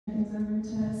Thanks over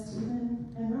to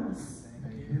Stephen and Ross.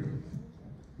 Thank you.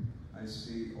 I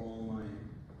see all my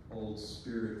old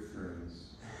spirit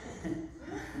friends.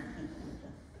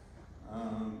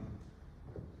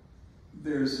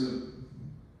 There's a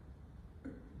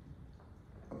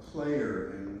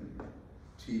player in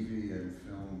TV and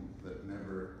film that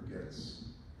never gets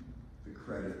the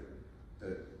credit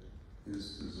that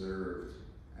is deserved,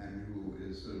 and who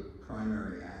is a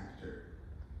primary actor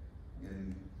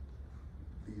in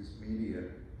these media,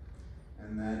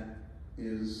 and that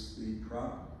is the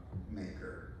prop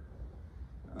maker.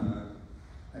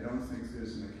 I don't think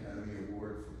there's an Academy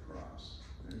Award for props.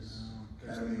 There's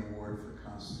Academy Award for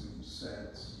costume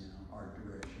sets, art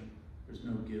direction. There's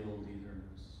no guild either.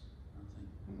 There's nothing.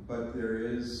 But there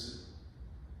is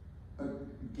a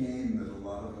game that a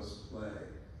lot of us play,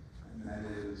 and that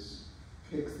is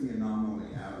pick the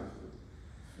anomaly out of the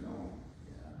film.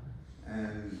 Yeah.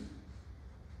 And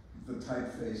the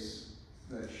typeface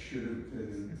that should have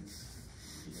been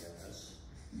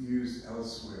used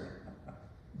elsewhere,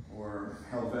 or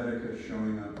Helvetica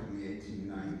showing up in the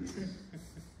 1890s.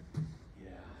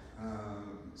 Yeah.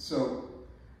 So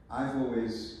I've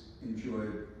always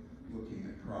enjoyed looking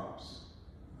at props,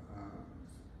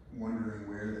 wondering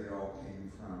where they all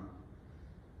came from.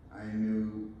 I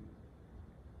knew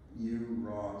you,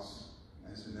 Ross,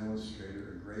 as an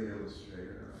illustrator, a great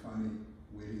illustrator, a funny,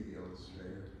 witty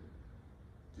illustrator.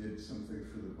 Did something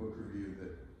for the book review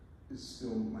that is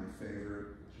still my favorite,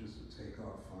 which is a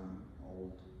takeoff on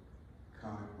old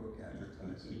comic book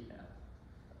advertising. Yeah.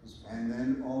 And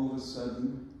then all of a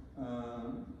sudden,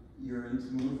 you're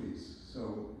into movies.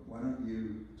 So why don't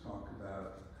you talk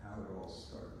about how it all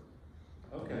started?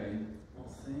 Okay, well,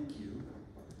 thank you.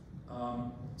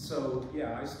 So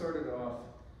yeah, I started off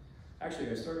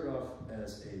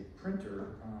as a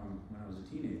printer when I was a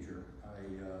teenager.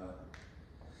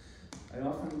 I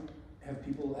often have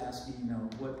people ask me,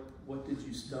 what did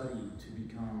you study to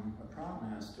become a prop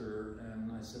master? And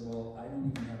I said, well, I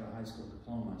don't even have a high school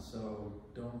diploma, so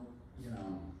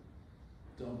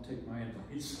don't take my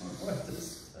advice on what to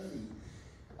study.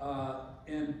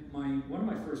 And one of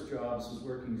my first jobs was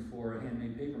working for a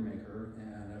handmade paper maker,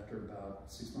 and after about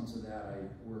 6 months of that, I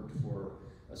worked for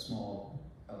a small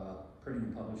printing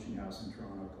and publishing house in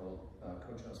Toronto called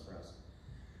Cochair Press.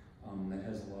 That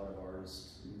has a lot of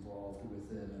artists involved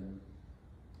with it. And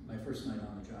my first night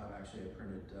on the job, actually, I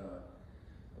printed a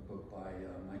book by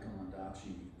Michael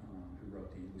Mondacci, who wrote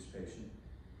The English Patient.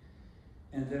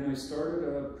 And then I started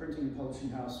a printing and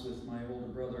publishing house with my older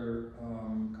brother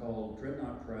called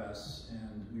Dreadnought Press,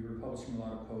 and we were publishing a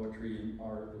lot of poetry and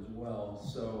art as well.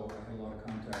 So I had a lot of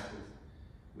contact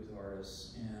with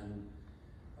artists, and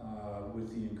with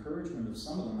the encouragement of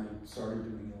some of them, I started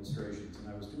doing illustrations. And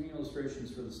I was doing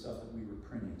illustrations for the stuff that we were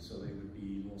printing, so they would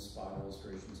be little spot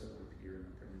illustrations that would appear in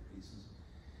the printed pieces.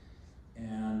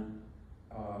 And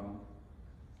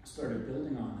started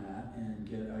building on that, and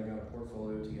I got a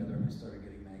portfolio together, and I started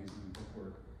getting magazine book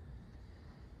work.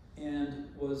 And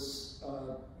was,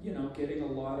 getting a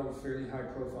lot of fairly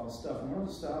high-profile stuff. And one of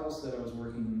the styles that I was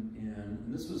working in,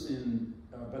 and this was in,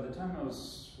 by the time I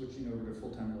was switching over to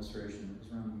full-time illustration, it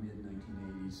was around the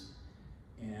mid-1980s.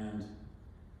 And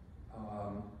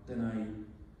then I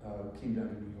came down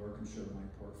to New York and showed my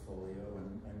portfolio,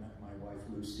 and I met my wife,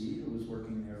 Lucy, who was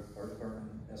working there at art department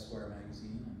in Esquire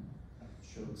magazine, and I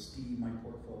showed Steve my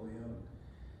portfolio, and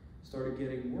started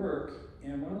getting work.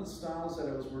 And one of the styles that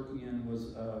I was working in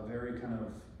was a very kind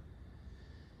of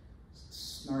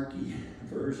snarky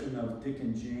version of Dick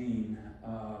and Jane,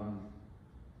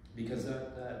 because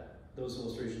those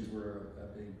illustrations were a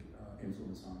big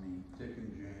influence on me. Dick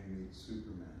and Jane meet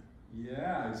Superman.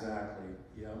 Yeah, exactly.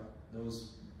 Yeah,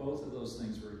 both of those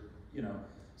things were,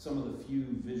 some of the few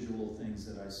visual things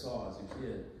that I saw as a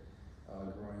kid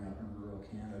growing up in rural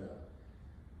Canada.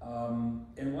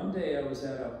 And one day I was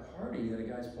at a party at a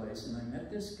guy's place, and I met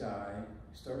this guy.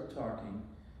 We started talking.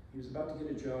 He was about to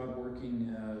get a job working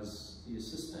as the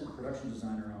assistant production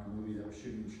designer on a movie that was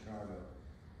shooting in Chicago.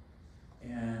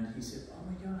 And he said, oh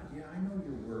my God, yeah, I know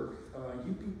your work.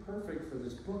 You'd be perfect for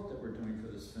this book that we're doing for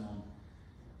this film.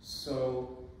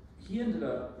 So he ended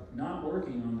up not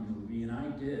working on the movie, and I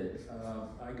did.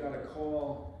 I got a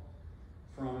call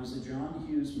from, it was a John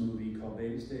Hughes movie called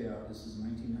Baby's Day Out. This is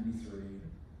 1993.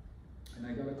 And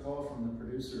I got a call from the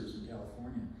producers in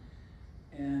California.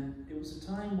 And it was a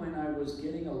time when I was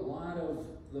getting a lot of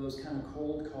those kind of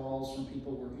cold calls from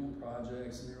people working on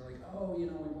projects, and they were like, oh, we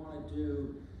want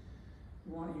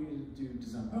you to do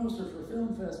design poster for a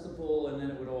film festival, and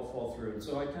then it would all fall through. And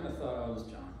so I kind of thought, oh, this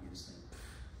John Hughes thing,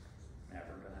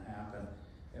 never gonna happen.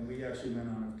 And we actually went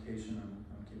on a vacation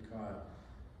on Cape Cod,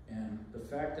 And the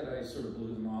fact that I sort of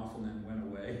blew them off and then went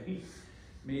away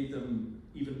made them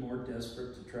even more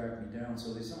desperate to track me down.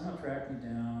 So they somehow tracked me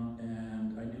down,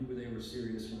 and I knew they were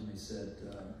serious when they said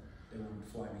they wanted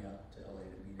to fly me up to LA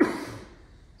to meet them.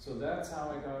 So that's how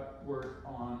I got work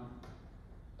on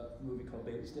a movie called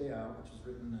Baby's Day Out, which was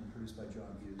written and produced by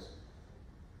John Hughes.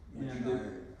 Which And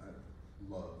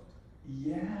I loved.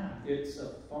 yeah, it's a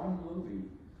fun movie.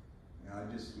 Yeah,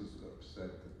 I just was upset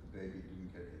that the baby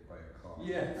didn't get hit by a car.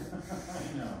 Yeah,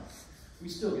 I know. We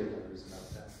still get letters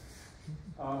about that.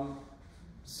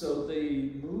 So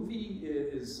the movie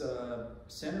is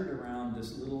centered around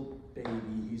this little baby.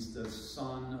 He's the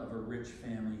son of a rich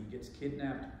family. He gets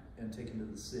kidnapped and taken to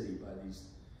the city by these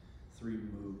three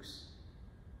mooks.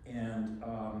 And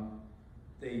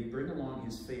they bring along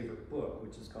his favorite book,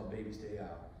 which is called Baby's Day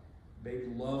Out.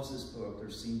 Baby loves this book.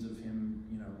 There's scenes of him,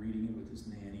 you know, reading it with his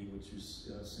nanny, which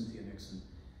is Cynthia Nixon.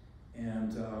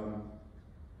 And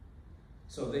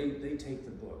so they take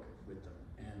the book with them.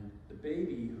 And the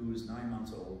baby, who is 9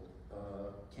 months old,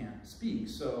 can't speak.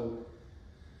 So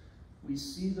we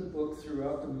see the book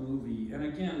throughout the movie. And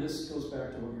again, this goes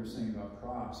back to what you were saying about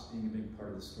props being a big part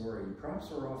of the story.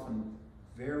 Props are often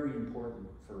very important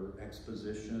for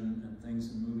exposition and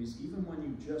things in movies. Even when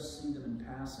you just see them in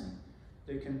passing,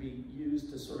 they can be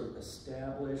used to sort of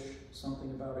establish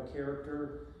something about a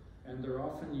character, and they're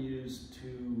often used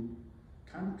to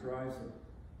kind of drive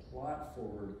the plot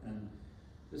forward. And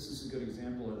this is a good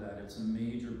example of that. It's a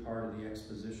major part of the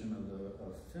exposition of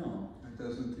the film. And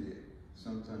doesn't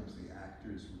sometimes the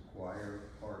actors require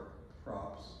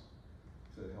props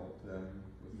to help them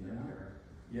with their character?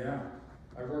 Yeah.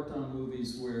 I worked on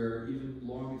movies where even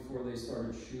long before they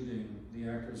started shooting, the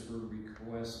actors were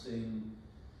requesting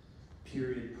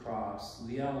period props.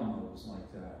 The Alamo was like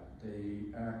that.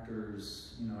 The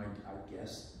actors, you know, I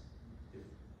guess if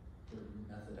they're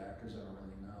method actors, I don't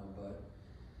really know, but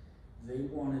they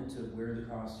wanted to wear the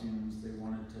costumes. They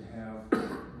wanted to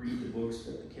read the books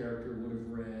that the character would have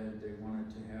read. They wanted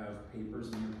to have papers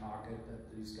in their pocket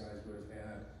that these guys would have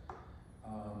had.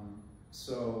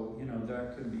 So, you know,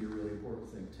 that can be a really important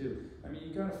thing too. I mean,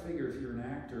 you gotta figure if you're an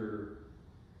actor,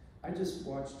 I just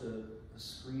watched a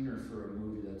screener for a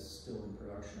movie that's still in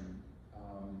production,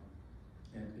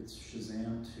 and it's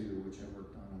Shazam 2, which I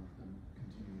worked on and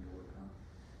continuing to work on.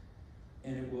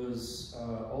 And it was,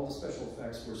 all the special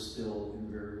effects were still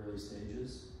in the very early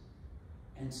stages.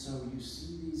 And so you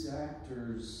see these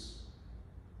actors,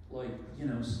 like, you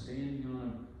know, standing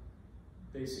on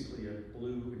basically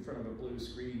in front of a blue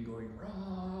screen going,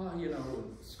 rah, you know,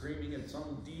 screaming at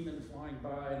some demon flying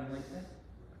by, and I'm like, I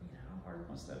mean, how hard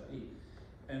must that be?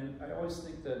 And I always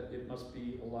think that it must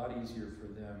be a lot easier for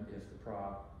them if the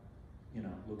prop, you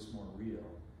know, looks more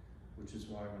real, which is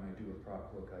why when I do a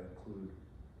prop book, I include,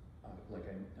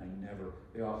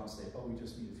 they often say, oh, we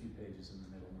just need a few pages in the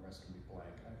middle and the rest can be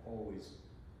blank. I always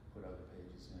put other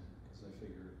pages in, because I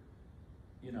figure,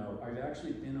 you know, I've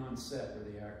actually been on set where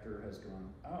the actor has gone,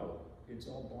 oh, it's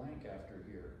all blank after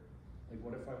here. Like,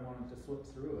 what if I wanted to flip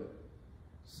through it?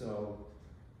 So,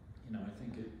 you know, I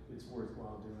think it's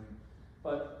worthwhile doing.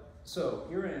 But, so,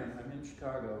 here I am, I'm in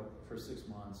Chicago for 6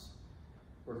 months,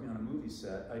 working on a movie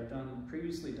set. I'd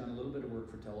previously done a little bit of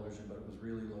work for television, but it was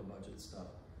really low budget stuff.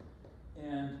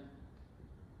 And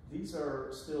these are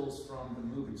stills from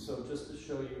the movie. So just to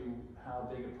show you how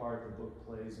big a part the book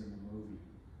plays in the movie.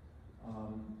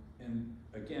 And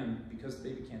again, because the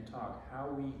baby can't talk,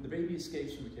 the baby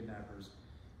escapes from the kidnappers,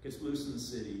 gets loose in the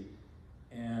city,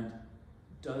 and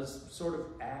sort of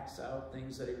acts out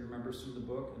things that he remembers from the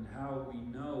book. And how we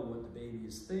know what the baby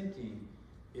is thinking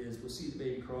is we'll see the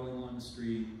baby crawling along the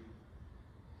street,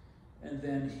 and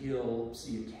then he'll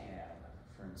see a cab,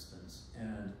 for instance,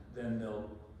 and then they'll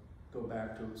go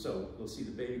back to, so we'll see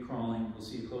the baby crawling, we'll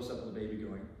see a close-up of the baby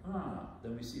going, ah,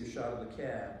 then we see a shot of the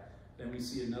cab, then we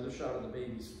see another shot of the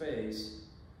baby's face,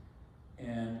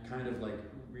 and kind of like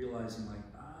realizing like,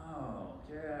 oh,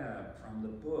 cab from the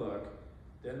book.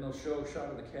 Then they'll show a shot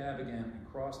of the cab again and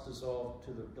cross-dissolve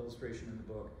to the illustration in the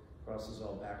book,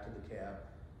 cross-dissolve back to the cab,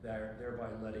 thereby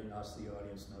letting us, the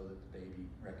audience, know that the baby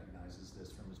recognizes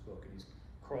this from his book, and he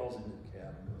crawls into the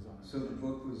cab and goes on. So the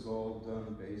book was all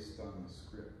done based on the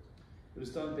script? It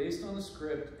was done based on the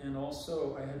script, and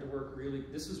also I had to work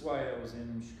this is why I was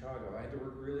in Chicago, I had to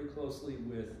work really closely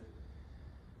with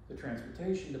the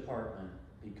transportation department,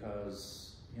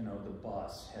 because, you know, the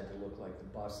bus had to look like the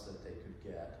bus that they could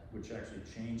get, which actually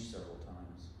changed several times.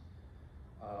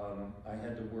 I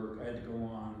had to go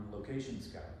on location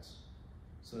scouts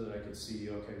so that I could see,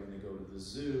 okay, when they go to the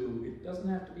zoo, it doesn't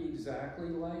have to be exactly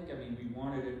like, I mean, we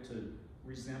wanted it to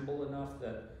resemble enough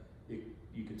that it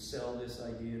you could sell this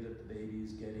idea that the baby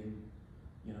is getting,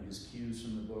 you know, his cues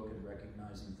from the book and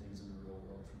recognizing things in the real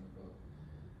world from the book.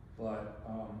 But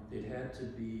it had to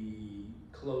be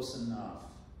close enough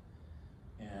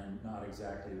and not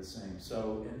exactly the same.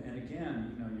 So, and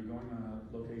again, you know, you're going on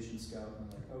a location scout and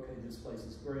like, okay, this place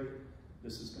is great.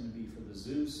 This is going to be for the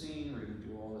zoo scene. We're going to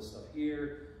do all this stuff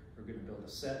here. We're going to build a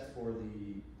set for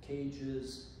the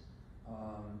cages.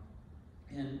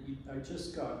 I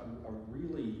just got a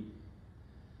really,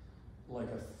 like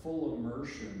a full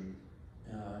immersion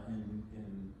in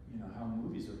you know, how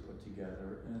movies are put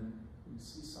together. And you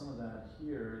see some of that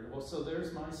here. Well, so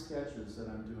there's my sketches that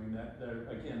I'm doing. That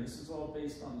again, this is all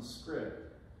based on the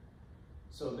script.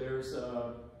 So there's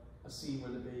a scene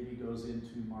where the baby goes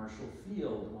into Marshall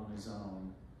Field on his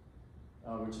own,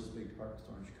 which is a big department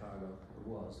store in Chicago,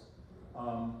 or was.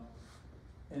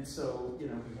 And so, you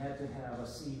know, we had to have a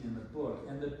scene in the book,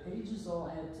 and the pages all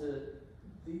had to.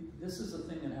 This is a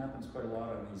thing that happens quite a lot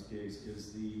on these gigs.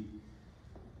 Is the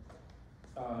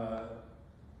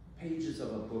pages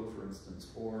of a book, for instance,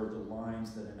 or the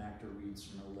lines that an actor reads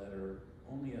from a letter,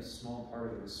 only a small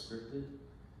part of it is scripted,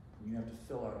 and you have to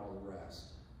fill out all the rest.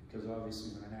 Because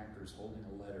obviously when an actor is holding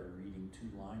a letter, reading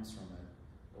 2 lines from it,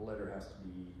 the letter has to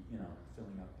be, you know,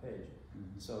 filling up the page.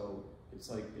 Mm-hmm. So it's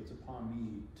like, it's upon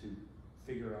me to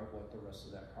figure out what the rest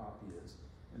of that copy is.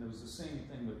 And it was the same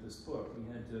thing with this book.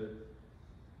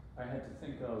 I had to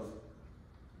think of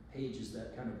pages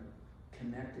that kind of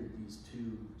connected these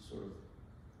 2 sort of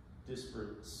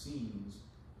disparate scenes.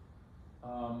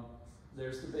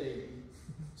 There's the baby.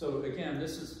 So again,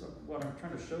 this is what I'm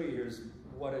trying to show you here is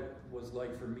what it was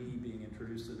like for me being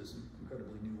introduced to this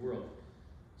incredibly new world.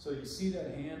 So you see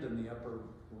that hand in the upper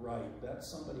right, that's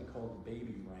somebody called the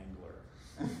baby wrangler.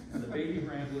 And the baby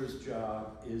wrangler's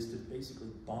job is to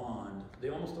basically bond. They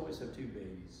almost always have 2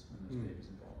 babies when there's babies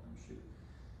involved, and shoot,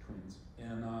 twins.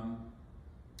 And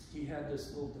he had this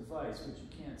little device, which you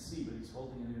can't see, but he's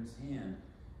holding it in his hand.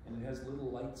 And it has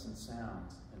little lights and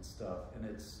sounds and stuff. And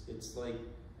it's like,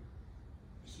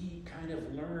 he kind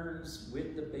of learns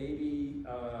with the baby,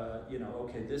 you know,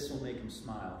 okay, this will make him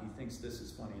smile. He thinks this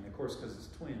is funny. And of course, because it's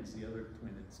twins, the other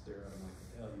twin would stare at him like, what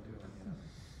the hell are you doing, you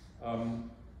know?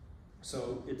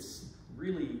 So it's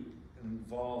really an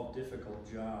involved,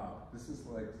 difficult job. This is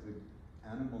like the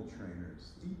animal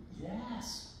trainers.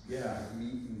 Yes. Yeah.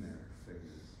 Meeting their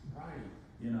figures. Right.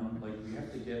 You know, like we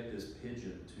have to get this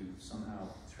pigeon to somehow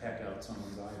peck out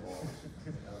someone's eyeball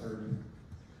without hurting.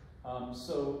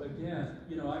 So again,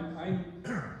 you know, I'm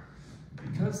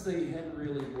because they hadn't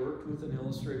really worked with an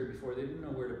illustrator before, they didn't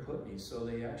know where to put me. So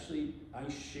I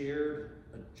shared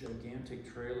a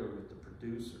gigantic trailer with the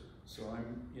producer. So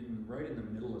I'm right in the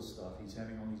middle of stuff. He's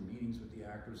having all these meetings with the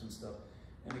actors and stuff.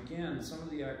 And again, some of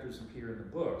the actors appear in the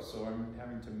book, so I'm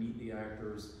having to meet the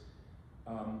actors.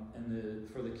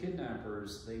 For the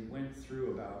kidnappers, they went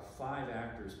through about 5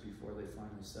 actors before they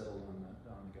finally settled on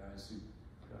the guys who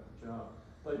got the job.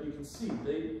 But you can see,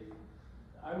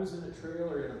 I was in a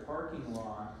trailer in a parking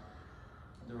lot.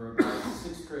 There were about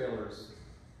 6 trailers.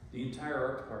 The entire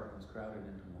art department was crowded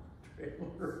into one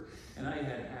trailer, and I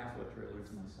had half a trailer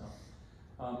to myself.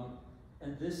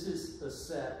 And this is the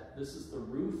set. This is the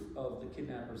roof of the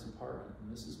kidnapper's apartment,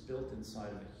 and this is built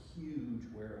inside of a huge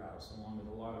warehouse, along with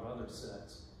a lot of other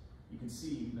sets. You can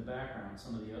see in the background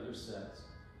some of the other sets.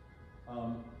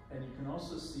 And you can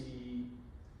also see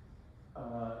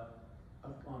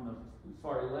on the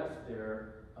far left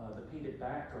there, the painted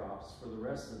backdrops for the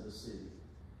rest of the city.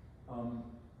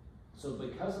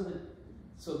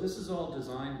 So this is all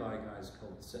designed by guys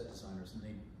called set designers, and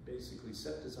they basically,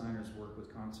 set designers work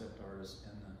with concept artists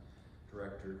and the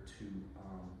director to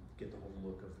get the whole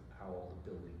look of how all the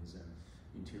buildings and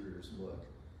interiors look,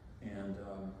 and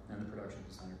the production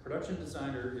designer. Production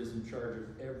designer is in charge of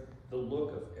the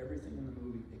look of everything in the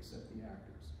movie except the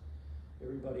actors.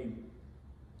 Everybody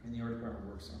in the art department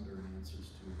works under and answers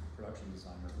to the production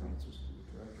designer, who answers to the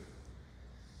director.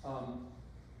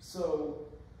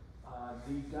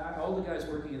 All the guys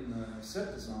working in the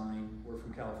set design were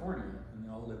from California, and they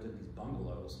all lived in these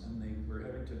bungalows, and they were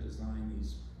having to design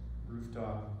these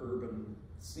rooftop urban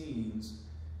scenes.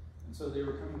 And so they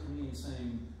were coming to me and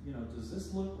saying, you know, does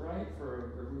this look right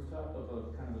for a rooftop of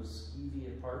a kind of a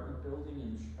skeevy apartment building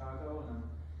in Chicago? And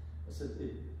I said,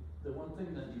 the one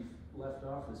thing that you've left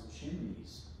off is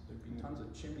chimneys. There'd be tons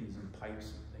of chimneys and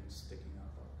pipes and things sticking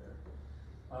up there.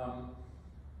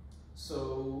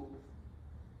 So,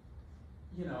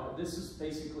 you know, this is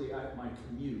basically my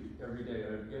commute every day.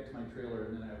 I would get to my trailer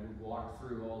and then I would walk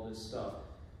through all this stuff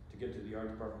to get to the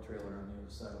art department trailer on the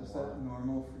other side of the water. Is that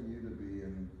normal for you to be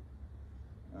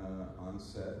on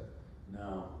set?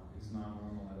 No, It's not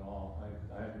normal at all.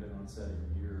 I haven't been on set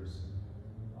in years.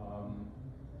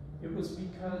 It was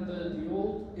because the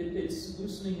old, it's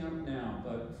loosening up now,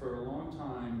 but for a long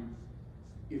time,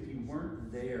 if you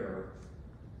weren't there,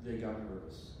 they got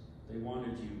nervous. They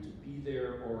wanted you to be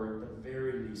there, or at the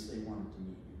very least, they wanted to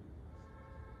meet you.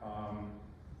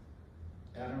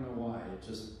 I don't know why, it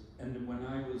just, and when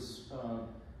I was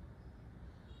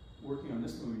working on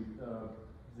this movie,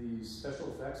 the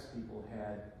special effects people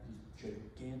had these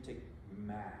gigantic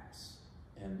Macs,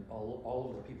 and all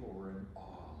of the people were in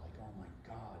awe, like, oh my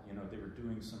God, you know, they were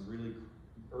doing some really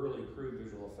early crude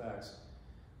visual effects,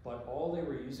 but all they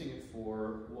were using it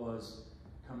for was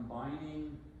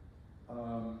combining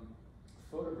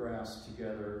photographs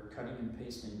together, cutting and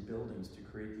pasting buildings to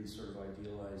create these sort of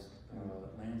idealized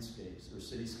landscapes or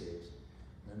cityscapes.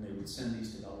 Then they would send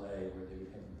these to LA, where they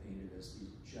would have them painted as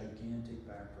these gigantic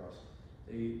backdrops.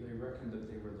 They reckoned that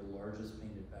they were the largest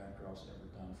painted backdrops ever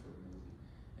done for a movie.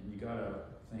 And you gotta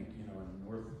think, you know, in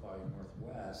North by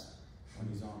Northwest,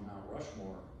 when he's on Mount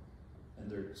Rushmore,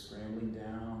 and they're scrambling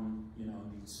down, you know,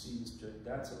 and you'd see this,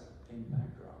 that's a painted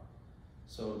backdrop.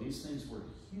 So these things were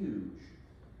huge.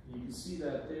 You can see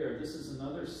that there. This is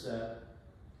another set.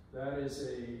 That is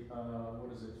a,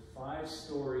 what is it,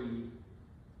 5-story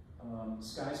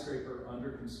skyscraper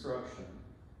under construction,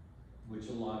 which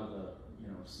a lot of the, you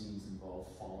know, scenes involve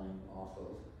falling off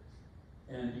of.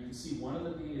 And you can see one of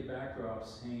the painted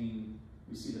backdrops hanging,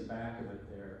 we see the back of it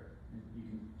there. And you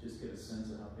can just get a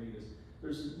sense of how big it is.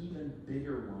 There's an even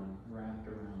bigger one wrapped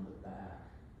around the back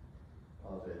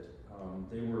of it.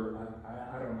 They were,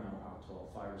 I don't know how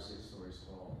tall, 5 or 6 stories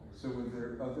tall. So were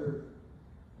there other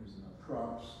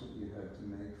props that you had to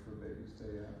make for Baby's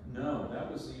Day Out? No,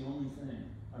 that was the only thing.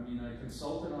 I mean, I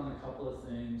consulted on a couple of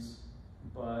things,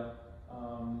 but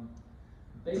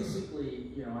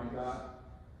basically, you know, I got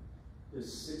this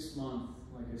 6-month,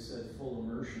 like I said, full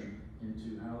immersion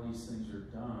into how these things are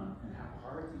done and how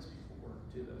hard these people work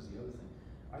too. That was the other thing.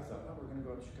 I thought, oh, we're going to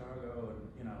go to Chicago, and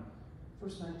you know,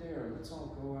 first night there, let's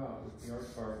all go out with the art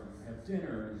department and have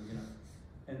dinner, and you know,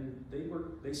 and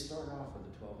they start off with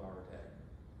a 12-hour day,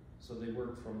 so they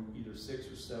work from either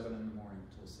 6 or 7 in the morning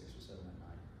until 6 or 7 at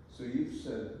night. So you've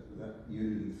said that you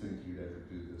didn't think you'd ever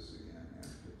do this again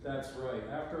after. That's right.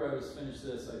 After I was finished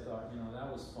this, I thought, you know,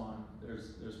 that was fun.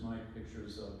 There's my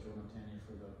pictures of Joe Mantegna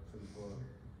for the book,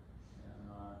 and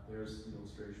there's the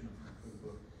illustration for the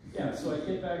book. Yeah. So I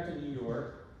get back to New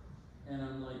York, and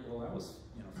I'm like, well, that was,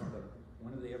 you know,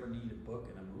 when do they ever need a book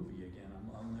in a movie again?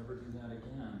 I'll never do that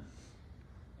again.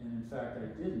 And in fact, I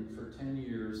didn't. For 10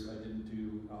 years, I didn't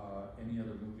do any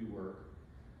other movie work.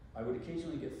 I would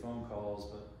occasionally get phone calls,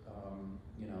 but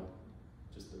you know,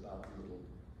 just about the little,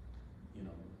 you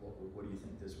know, what do you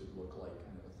think this would look like,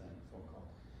 kind of a thing, phone call.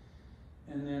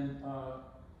 And then oh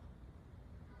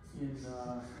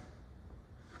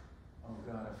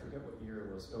God, I forget what year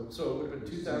it was. Oh, so it would have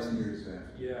been 2000 years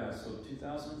after. Yeah, so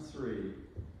 2003.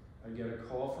 I get a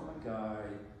call from a guy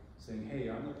saying, hey,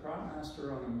 I'm the prop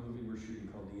master on a movie we're shooting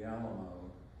called The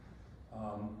Alamo.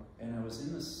 And I was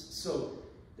in this, so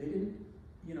they didn't,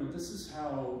 you know, this is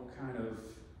how kind of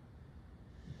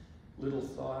little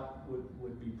thought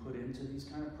would be put into these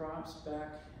kind of props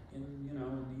back in, you know,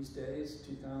 in these days,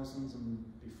 2000s and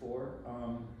before,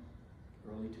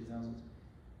 early 2000s.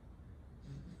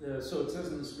 So it says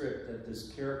in the script that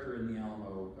this character in The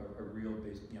Alamo, a real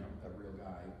guy,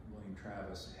 William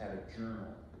Travis, had a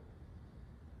journal.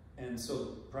 And so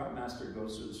the prop master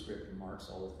goes through the script and marks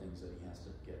all the things that he has to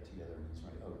get together. And he's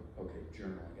like, oh, okay,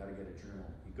 journal, I gotta get a journal.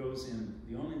 He goes in,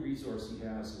 the only resource he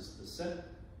has is the set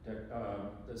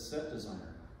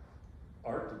designer,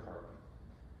 art department,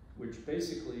 which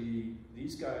basically,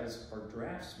 these guys are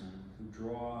draftsmen who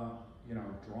draw, you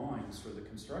know, drawings for the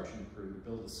construction crew to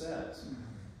build the sets.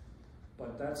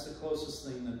 But that's the closest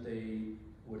thing that they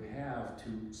would have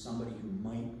to somebody who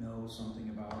might know something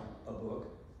about a book.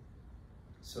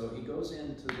 So he goes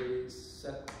into the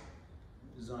set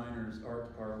designer's art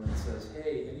department and says,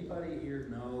 hey, anybody here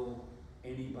know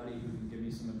anybody who can give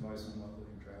me some advice on what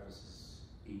William Travis's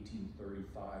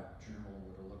 1835 journal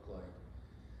would look like?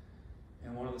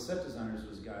 And one of the set designers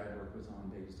was a guy I worked with on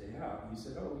Baby's Day Out. He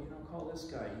said, oh, you know, call this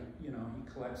guy. He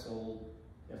collects old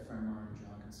ephemera and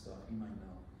junk and stuff. He might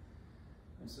know.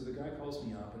 And so the guy calls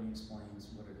me up and he explains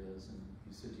what it is. And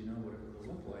he said, you know what it would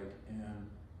look like? And,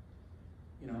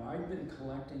 you know, I've been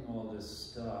collecting all this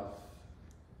stuff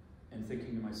and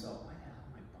thinking to myself, why the hell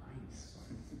am I buying this?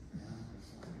 You know,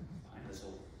 buying this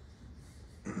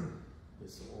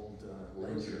old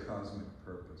ledger. What's your cosmic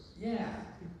purpose? Yeah.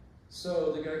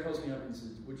 So the guy calls me up and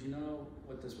says, would you know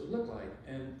what this would look like?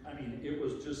 And I mean, it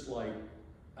was just like,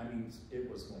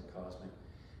 it was like cosmic.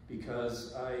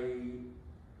 because I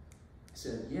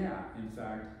said, yeah, in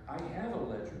fact, I have a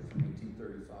ledger from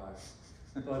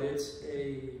 1835, but it's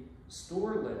a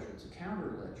store ledger, it's a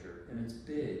counter ledger, and it's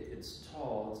big, it's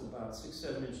tall, it's about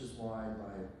 6-7 inches wide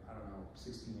by, I don't know,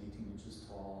 16, 18 inches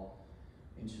tall,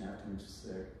 1.5 to 2 inches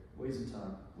thick, weighs a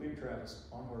ton. William Travis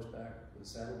on horseback with a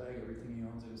saddlebag, everything he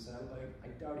owns in a saddlebag. I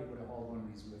doubt he would have hauled one of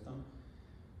these with him.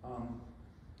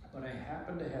 But I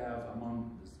happen to have,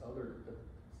 among this other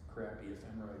crappy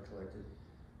ephemera I collected,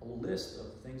 a list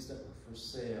of things that were for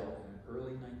sale in an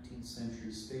early 19th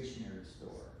century stationery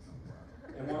store.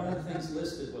 And one of the things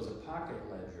listed was a pocket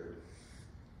ledger.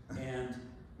 And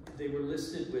they were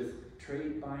listed with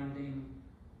trade binding,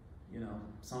 you know,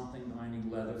 something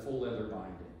binding, leather, full leather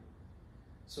binding.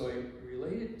 So I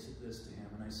related to this to him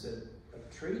and I said,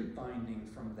 a trade binding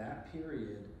from that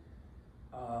period,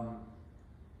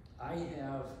 I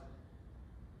have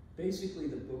basically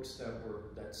the books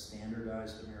that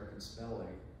standardized American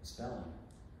spelling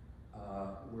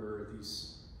were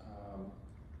these,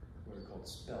 what are called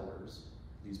spellers,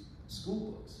 these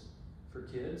school books for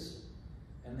kids,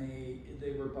 and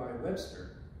they were by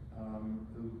Webster,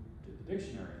 who did the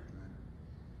dictionary.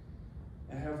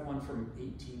 I have one from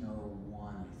 1801,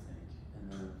 I think,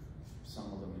 and then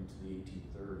some of them into the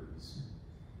 1830s,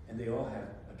 and they all have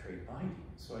a trade binding.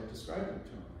 So I described them to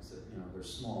him. I said, you know, they're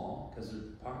small because they're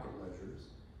pocket ledgers,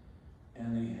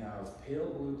 and they have pale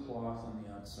blue cloth on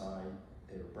the outside.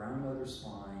 They have a brown leather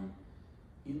spine.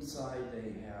 Inside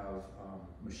they have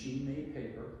machine-made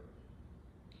paper,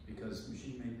 because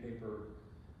machine-made paper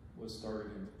was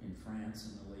started in France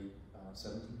in the late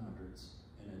 1700s,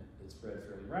 and it spread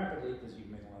fairly rapidly because you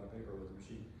can make a lot of paper with a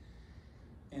machine.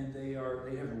 And they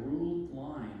have ruled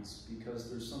lines because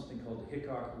there's something called the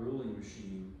Hickok ruling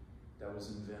machine that was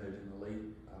invented in the late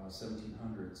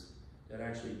 1700s that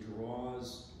actually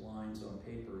draws lines on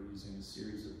paper using a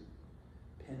series of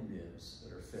pen nibs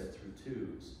that are fed through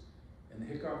tubes. And the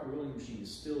Hickok ruling machine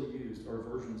is still used, or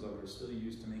versions of it are still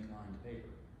used to make lined paper,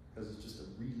 because it's just a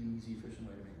really easy, efficient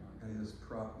way to make lined paper. And this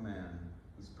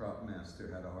prop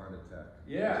master had a heart attack.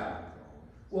 Yeah.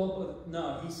 Well, but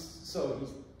no,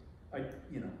 I,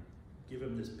 you know, give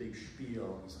him this big spiel,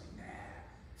 and he's like,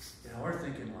 nah. You know, we're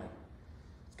thinking like,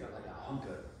 it's got like a hunk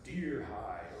of deer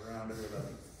hide around it with a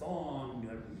thong,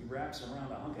 he wraps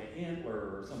around a hunk of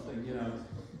antler or something, you know.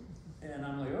 And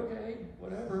I'm like, okay,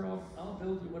 whatever, I'll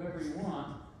build you whatever you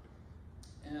want.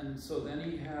 And so then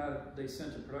they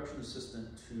sent a production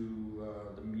assistant to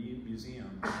the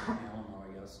museum in Alamo,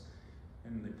 I guess,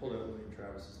 and they pulled out William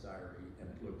Travis's diary, and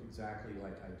it looked exactly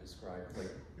like I described,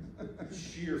 like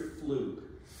sheer fluke.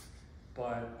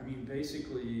 But I mean,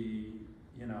 basically,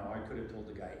 you know, I could have told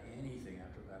the guy anything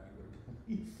after that, he would have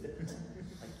believed it.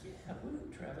 Like, yeah,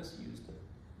 William Travis used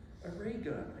a ray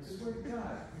gun, I swear to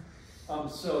God.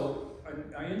 So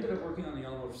I ended up working on the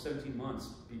Alamo for 17 months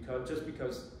because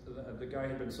the guy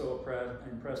had been so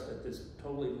impressed at this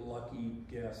totally lucky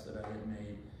guess that I had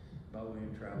made about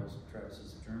William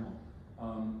Travis's journal.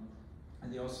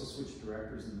 And they also switched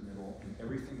directors in the middle, and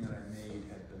everything that I made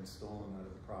had been stolen out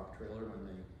of the prop trailer when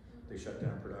they shut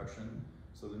down production.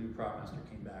 So the new prop master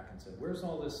came back and said, "Where's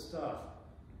all this stuff?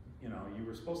 You know, you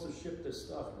were supposed to ship this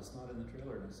stuff, and it's not in the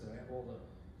trailer." And I said, "I have all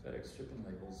the FedEx shipping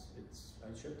labels.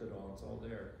 I shipped it all. It's all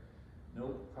there."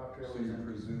 Nope, prop trailer. So you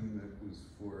presume that was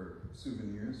for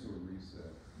souvenirs or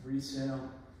resale?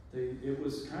 Resale. It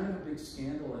was kind of a big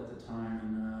scandal at the time,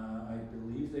 and I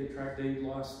believe they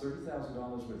lost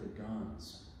 $30,000 worth of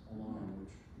guns alone,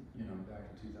 which, you know, back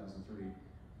in 2003,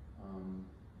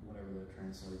 whatever that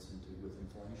translates into with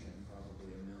inflation,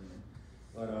 probably $1 million.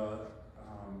 But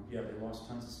yeah, they lost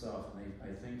tons of stuff, and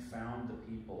they, I think, found the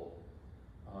people.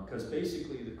 Because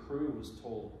basically the crew was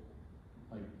told,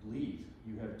 like, leave.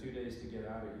 You have 2 days to get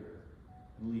out of here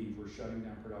and leave. We're shutting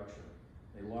down production.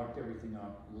 They locked everything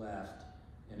up, left,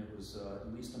 and it was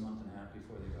at least a month and a half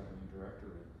before they got a new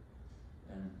director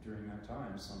in. And during that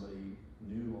time, somebody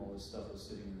knew all this stuff was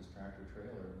sitting in this tractor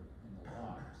trailer in the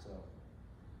lot, so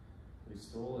they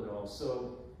stole it all.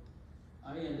 So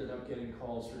I ended up getting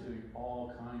calls for doing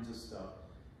all kinds of stuff.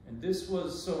 And this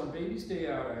was, so on Baby's Day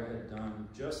Out, I had done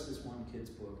just this one kid's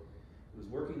book. It was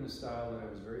working in a style that I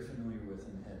was very familiar with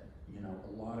and had, you know,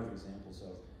 a lot of examples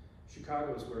of.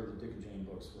 Chicago is where the Dick and Jane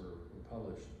books were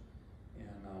published, and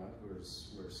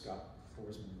where Scott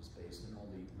Forsman was based, and all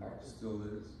the artists. Still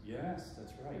is. Yes,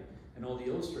 that's right. And all the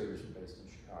illustrators were based in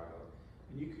Chicago.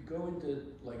 And you could go into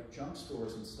like junk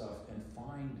stores and stuff and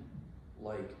find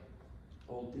like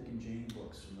old Dick and Jane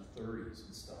books from the 30s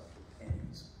and stuff for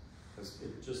pennies. Because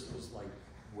it just was like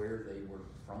where they were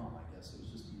from, I guess. It was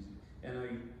just easy. And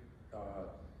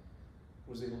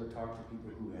was able to talk to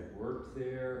people who had worked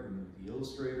there, who knew the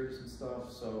illustrators and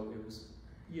stuff. So it was,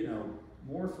 you know,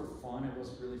 more for fun. It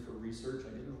wasn't really for research. I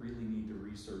didn't really need to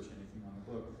research anything on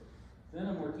the book. Then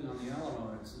I'm working on the Alamo,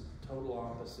 and it's the total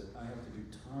opposite. I have to do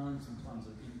tons and tons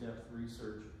of in-depth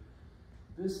research.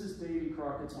 This is Davy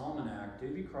Crockett's almanac.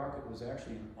 Davy Crockett was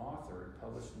actually an author and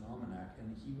published an almanac,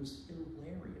 and he was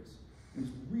hilarious. He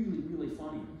was really, really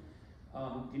funny.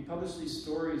 He published these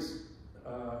stories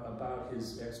about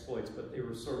his exploits, but they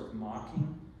were sort of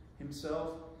mocking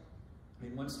himself. I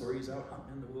mean, one story he's out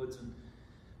hunting in the woods and,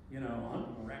 you know,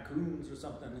 hunting raccoons or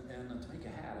something, and to make a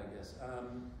hat, I guess.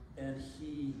 And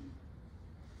he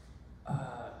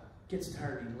gets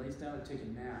tired and he lays down to take a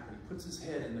nap, and he puts his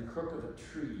head in the crook of a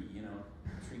tree. You know, the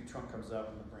tree trunk comes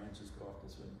up and the branches go off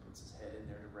this way, and he puts his head in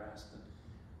there to rest. And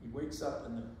he wakes up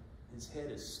and his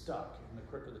head is stuck in the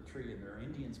crook of the tree, and there are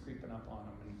Indians creeping up on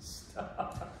him, and he's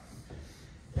stuck.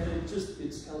 And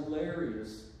it's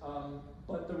hilarious.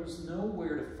 But there was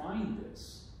nowhere to find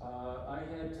this. I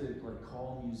had to like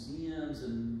call museums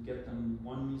and get them.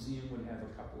 One museum would have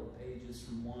a couple of pages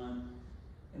from one.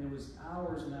 And it was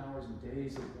hours and hours and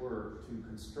days of work to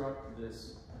construct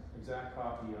this exact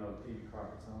copy of Davy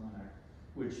Crockett's Almanac,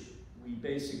 which we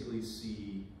basically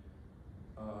see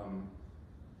a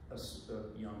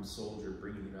young soldier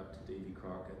bringing it up to Davy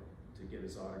Crockett to get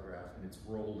his autograph, and it's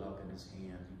rolled up in his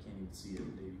hand. You can't even see it,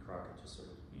 and Davy Crockett just sort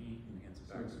of hands it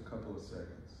back. So it's a couple of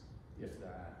seconds. If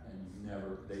that, and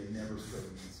they never showed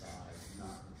him inside,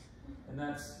 nothing. And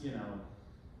that's, you know,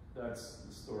 that's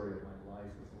the story of my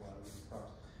life with a lot of these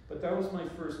props. But that was my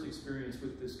first experience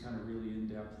with this kind of really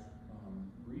in-depth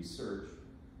research.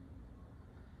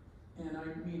 And I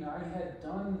mean, I had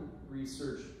done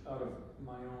research out of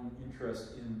my own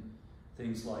interest in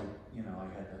things like, you know, I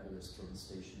had that list from the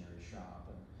stationery shop.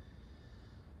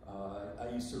 And I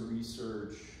used to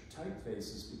research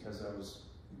typefaces because I was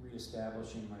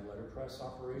reestablishing my letterpress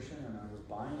operation, and I was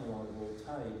buying a lot of old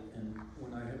type. And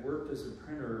when I had worked as a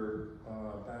printer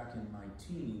back in my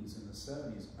teens, in the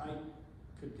 70s, I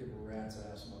could give a rat's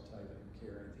ass about type. I didn't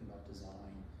care anything about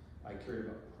design. I cared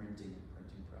about printing and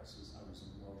printing presses. I was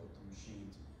in love with the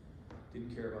machines.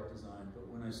 Didn't care about design. But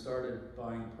when I started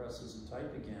buying presses and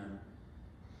type again,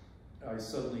 I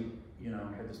suddenly, you know,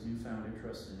 had this newfound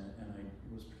interest in it, and I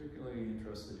was particularly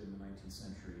interested in the 19th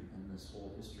century and this whole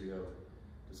history of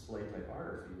display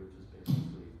typography, which is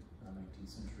basically a 19th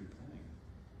century thing.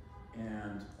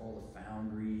 And all the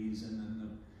foundries, and then the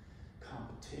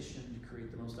competition to create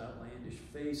the most outlandish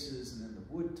faces, and then the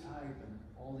wood type, and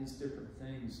all these different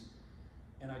things.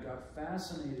 And I got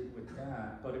fascinated with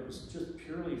that, but it was just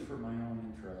purely for my own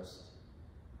interest.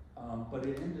 But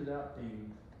it ended up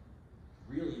being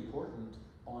really important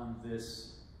on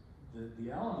this,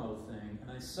 the Alamo thing, and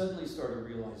I suddenly started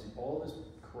realizing all this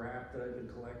crap that I've been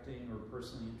collecting or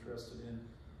personally interested in,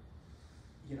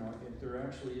 you know, there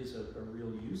actually is a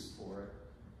real use for it.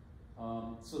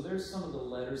 So there's some of the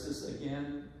letters. This,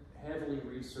 again, heavily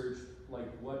researched, like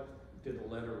what did a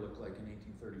letter look like in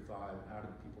 1835, and how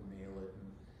did people mail it?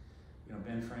 And, you know,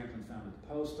 Ben Franklin founded the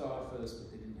post office, but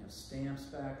they didn't have stamps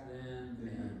back then. They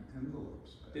had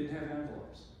envelopes. Didn't have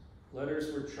envelopes.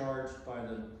 Letters were charged by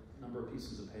the number of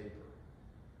pieces of paper.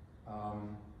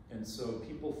 And so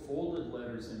people folded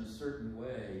letters in a certain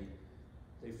way.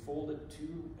 They folded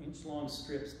 2-inch-long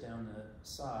strips down the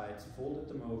sides, folded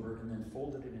them over, and then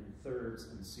folded it in thirds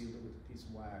and sealed it with a piece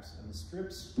of wax. And the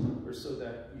strips were so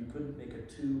that you couldn't make a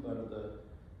tube out of the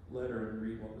letter and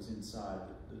read what was inside.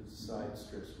 The side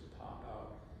strips would pop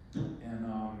out. And,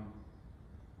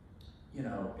 you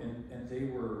know, and they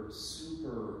were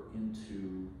super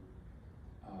into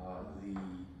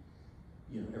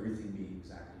you know, everything being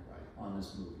exactly right on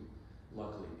this movie,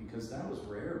 luckily, because that was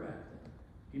rare back then.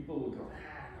 People would go,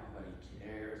 nobody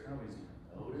cares, nobody's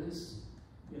gonna notice.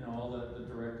 You know, all the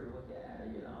director would, yeah,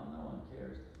 you know, no one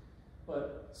cares.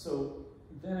 But, so,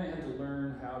 then I had to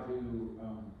learn how to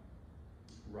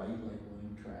write like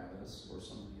William Travis or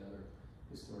some of the other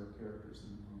historic characters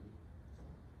in the movie.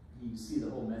 You see the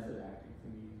whole method acting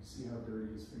thing, you see how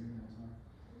dirty his fingernails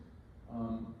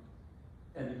are.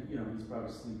 And, you know, he's probably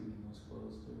sleeping in those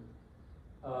clothes too.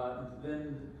 Then,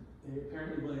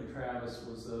 apparently William Travis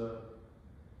was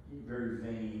very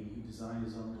vain. He designed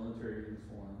his own military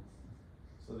uniform.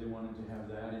 So they wanted to have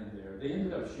that in there. They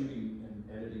ended up shooting and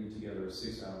editing together a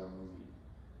 6-hour movie,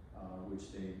 which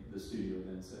the studio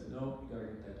then said, nope, you gotta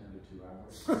get that down to 2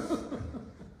 hours.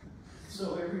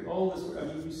 So all this, I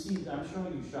mean, you see, I'm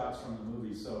showing you shots from the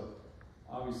movie, so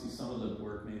obviously some of the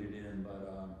work made it in, but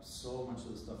so much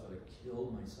of the stuff that I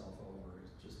killed myself over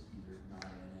is just either not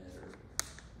in it or,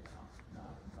 you know,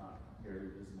 not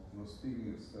very visible. Well,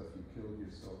 speaking of stuff you killed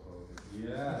yourself over.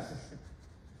 Yes.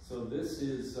 So this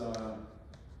is,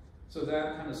 so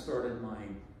that kind of started my,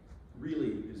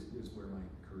 really is where my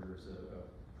career as a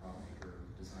prop maker,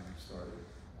 designer started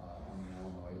on the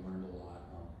Alamo. I learned a lot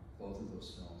on both of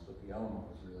those films, but the Alamo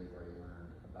was really where I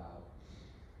learned about,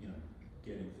 you know,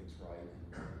 getting things right and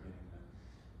getting the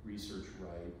research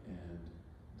right, and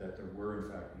that there were in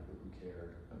fact people who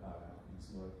cared about how things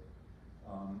looked.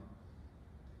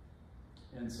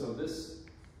 And so this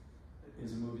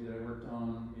is a movie that I worked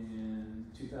on in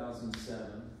 2007.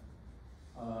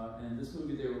 And this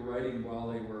movie they were writing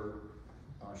while they were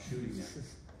shooting it.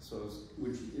 So,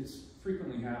 which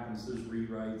frequently happens, there's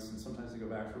rewrites, and sometimes they go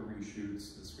back for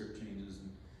reshoots, the script changes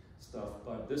and stuff,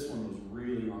 but this one was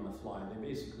really on the fly. They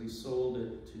basically sold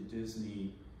it to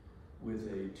Disney with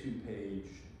a 2-page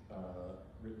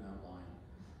written outline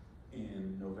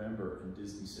in November, and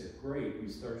Disney said, great, we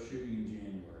start shooting in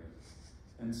January.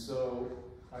 And so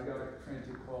I got a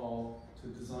frantic call to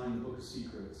design the Book of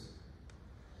Secrets.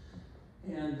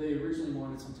 And they originally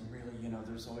wanted something really, you know,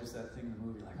 there's always that thing in the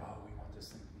movie, like, oh, we want this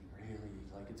thing to be really,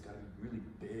 like, it's got to be really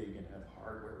big and have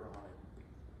hardware on it,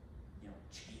 you know,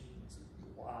 chains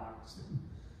and locks, and,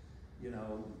 you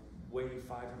know, weigh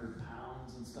 500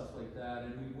 pounds and stuff like that.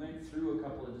 And we went through a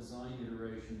couple of design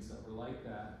iterations that were like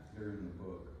that. They're in the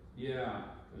book. Yeah,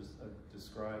 I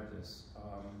described this.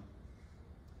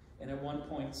 And at one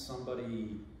point,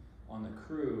 somebody on the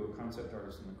crew, a concept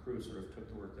artist on the crew, sort of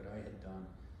took the work that I had done,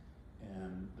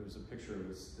 and there was a picture of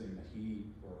this thing that he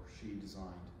or she designed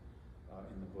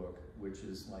in the book, which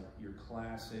is like your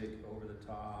classic,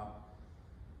 over-the-top,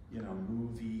 you know,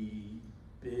 movie,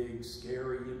 big,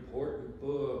 scary, important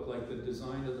book. Like the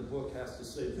design of the book has to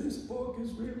say, this book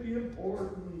is really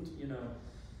important, you know.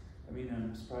 I mean,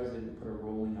 I'm surprised they didn't put a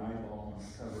rolling eyeball on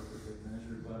the cover for good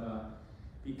measure, but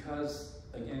because,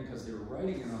 again, because they were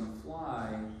writing it on the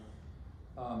fly,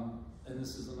 and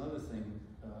this is another thing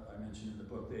I mentioned in the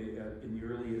book, they, in the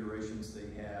early iterations, they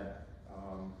had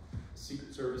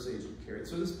Secret Service agent carry it.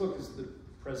 So this book is the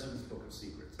President's Book of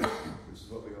Secrets, which is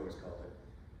what we always called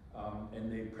it.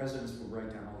 And the presidents would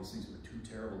write down all these things that were too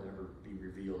terrible to ever be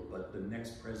revealed, but the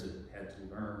next president had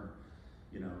to learn,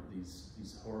 you know,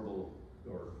 these horrible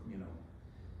or, you know,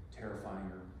 terrifying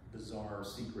or bizarre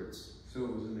secrets. So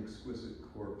it was an exquisite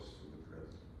corpse for the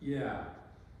president. Yeah,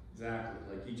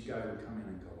 exactly. Like each guy would come in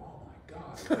and go, oh my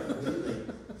God, I can't believe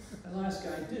it. That last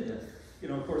guy did it. You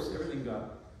know, of course, everything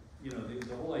got, you know,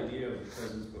 the whole idea of the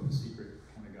President's Book of Secret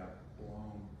kind of got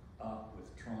blown up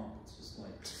with Trump. It's just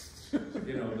like,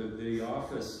 you know, the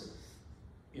office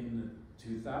in the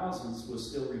 2000s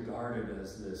was still regarded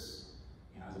as this,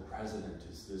 you know, the president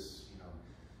is this, you know,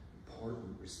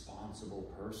 important,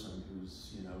 responsible person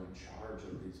who's, you know, in charge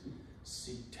of these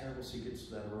terrible secrets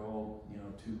that are all, you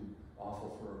know, too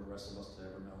awful for the rest of us to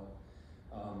ever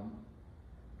know.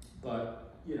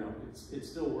 But, you know, it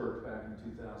still worked back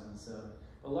in 2007.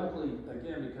 But luckily,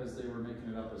 again, because they were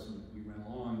making it up as we went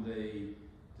along, they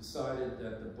decided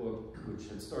that the book, which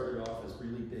had started off as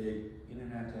really big, in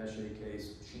an attaché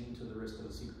case, chained to the wrist of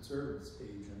a Secret Service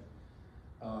agent,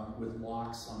 with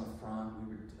locks on the front.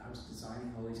 I was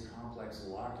designing all these complex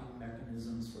locking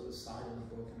mechanisms for the side of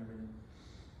the book and everything.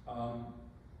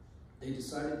 They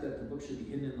decided that the book should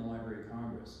be hidden in the Library of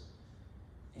Congress.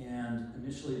 And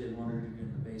initially they wanted it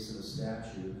in the base of a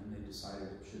statue, and then they decided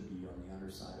it should be on the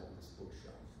underside of this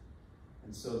bookshelf.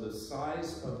 And so the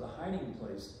size of the hiding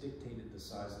place dictated the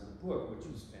size of the book, which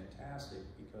was fantastic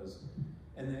because,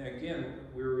 and then again,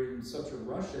 we were in such a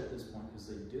rush at this point because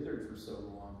they dithered for so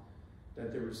long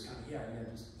that there was kind of, yeah,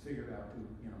 just figure it out, do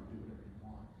whatever you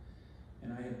want.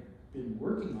 And I had been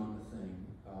working on the thing,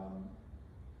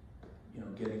 you know,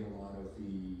 getting a lot of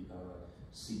the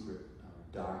secret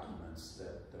documents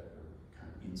that are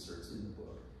kind of inserts in the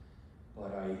book,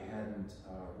 but I hadn't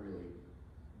really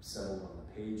settled on the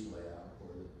page layout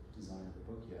or the design of the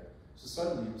book yet. So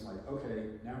suddenly it was like,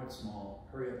 okay, now it's small,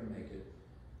 hurry up and make it.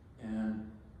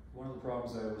 And one of the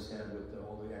problems I always had with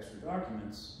all the extra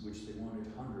documents, which they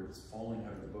wanted hundreds falling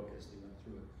out of the book as they went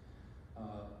through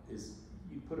it, is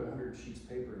you put 100 sheets of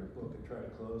paper in a book and try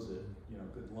to close it, you know,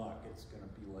 good luck, it's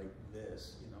gonna be like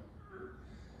this, you know.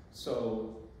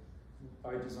 So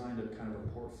I designed a kind of a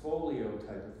portfolio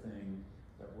type of thing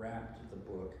that wrapped the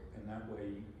book, and that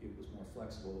way it was more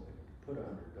flexible. I could put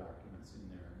 100 documents in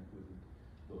there and it wouldn't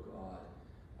look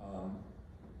odd.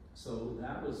 So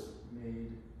that was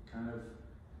made kind of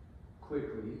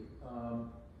quickly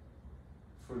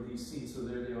for these scenes. So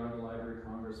there they are in the Library of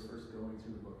Congress, first going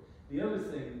through the book. The other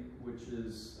thing, which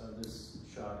is this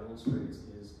shot illustrates,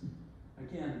 is,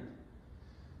 again,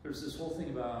 there's this whole thing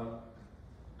about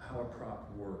how a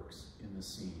prop works in the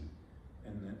scene.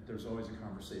 and there's always a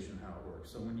conversation how it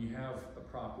works. So when you have a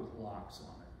prop with locks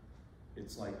on it,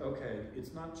 it's like, okay,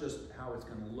 it's not just how it's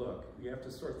going to look. You have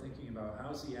to start thinking about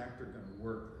how's the actor going to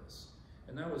work this.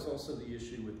 And that was also the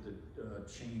issue with the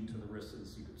chain to the wrist of the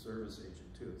Secret Service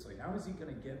agent too. It's like, how is he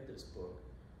going to get this book?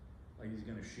 Like, he's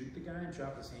going to shoot the guy and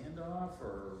chop his hand off,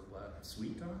 or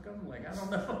sweet talk him? Like, I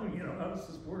don't know. You know, how does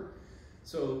this work?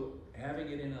 So having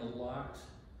it in a locked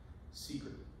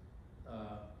secret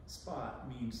spot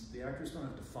means the actors don't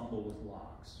have to fumble with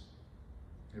locks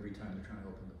every time they're trying to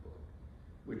open the book,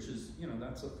 which is, you know,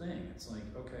 that's a thing. It's like,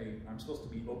 okay, I'm supposed to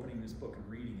be opening this book and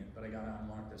reading it, but I got to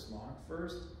unlock this lock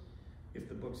first. If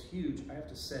the book's huge, I have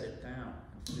to set it down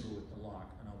and fiddle with the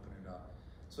lock and open it up.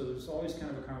 So there's always kind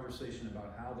of a conversation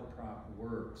about how the prop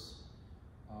works,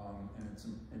 and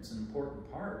it's an important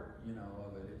part, you know,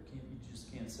 of it. You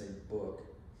just can't say book,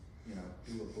 you know,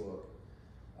 do a book.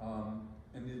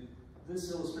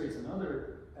 This illustrates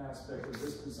another aspect of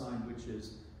this design, which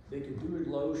is they could do a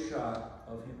low shot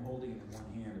of him holding it in one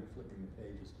hand and flipping the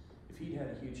pages. If he'd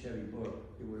had a huge heavy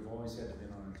book, it would have always had to have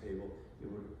been on a table.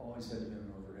 It would have always had to have been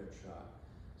an overhead shot.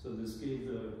 So this gave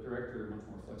the director much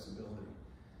more flexibility.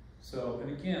 So,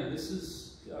 and again, this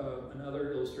is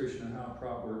another illustration of how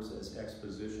prop works as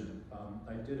exposition.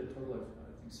 I did a total of,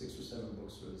 I think, 6 or 7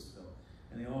 books for this film,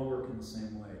 and they all work in the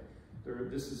same way.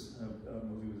 This is a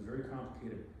movie with a very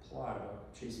complicated plot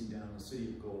about chasing down the city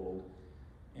of gold,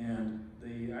 and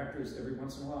the actors every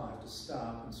once in a while have to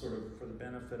stop and sort of, for the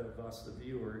benefit of us, the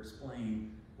viewer,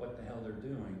 explain what the hell they're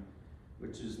doing,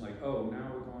 which is like, oh,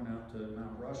 now we're going out to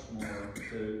Mount Rushmore,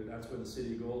 that's where the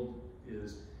city of gold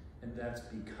is, and that's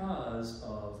because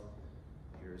of,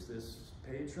 here's this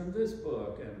page from this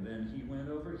book, and then he went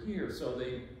over here. So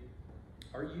they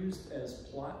are used as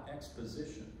plot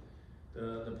exposition.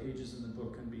 The pages in the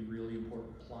book can be really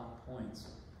important plot points.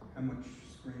 How much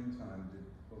screen time did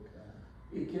the book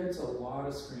have? It gets a lot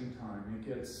of screen time. It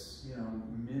gets, you know,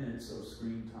 minutes of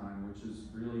screen time, which is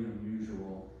really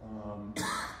unusual.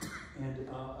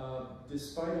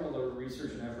 Despite all the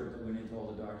research and effort that went into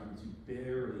all the documents, you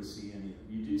barely see any of them.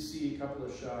 You do see a couple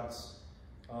of shots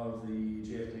of the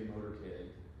JFK motorcade.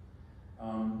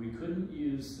 We couldn't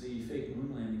use the fake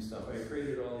moon landing stuff. I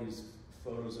created all these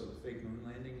photos of the fake moon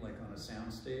landing, like on a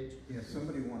sound stage. Yeah,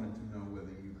 somebody wanted to know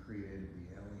whether you created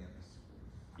the aliens.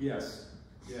 Yes,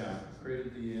 yeah,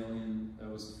 created the alien.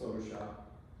 That was Photoshop,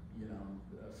 you know,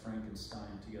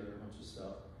 Frankenstein together, a bunch of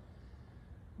stuff.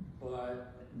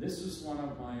 But this was one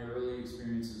of my early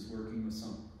experiences working with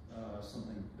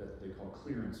something that they call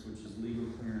clearance, which is legal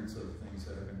clearance of things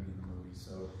that are going to be in the movie.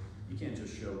 So you can't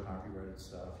just show copyrighted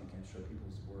stuff. You can't show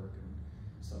people's work and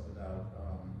stuff without,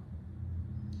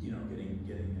 you know, getting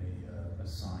a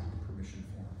signed permission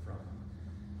form from them.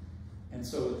 And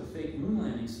so with the fake moon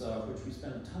landing stuff, which we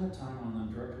spent a ton of time on,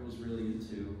 the director was really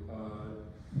into,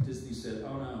 Disney said,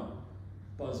 oh no,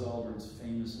 Buzz Aldrin's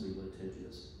famously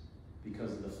litigious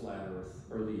because of the flat earth,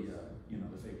 or the, you know,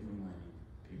 the fake moon landing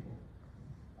people.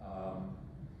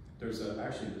 There's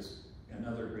actually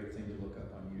another great thing to look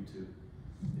up on YouTube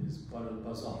is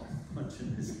Buzz Aldrin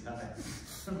punching this guy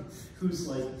who's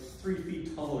like 3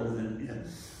 feet taller than him.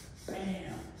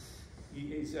 Bam!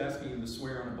 He's asking him to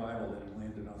swear on a Bible that he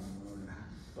landed on the moon.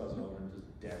 Buzz Aldrin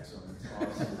just decks him. It's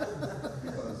awesome.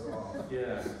 Buzz off.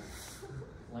 Yeah.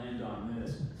 Land on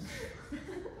this.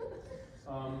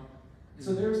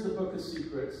 So there's the Book of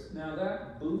Secrets. Now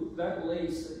that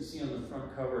lace that you see on the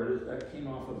front cover, that came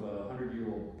off of a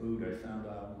 100-year-old boot I found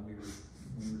out when we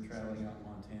were traveling out in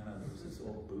Montana. There was this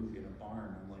old boot in a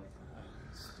barn. I'm like,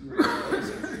 steal the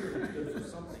lace. I'm sure it's good for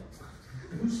something.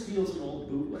 Who steals an old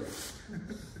boot lace?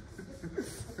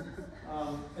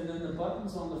 And then the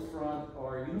buttons on the front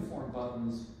are uniform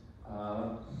buttons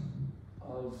of,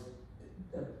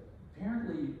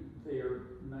 apparently they're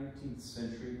 19th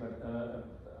century, but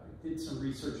I did some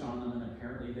research on them, and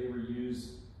apparently they were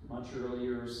used much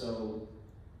earlier. So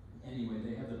anyway,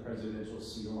 they have the presidential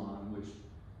seal on them, which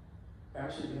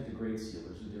actually they have the Great Seal.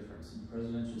 There's a difference. And the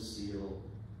presidential seal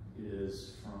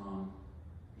is from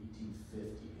 1850,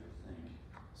 I think.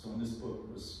 So and this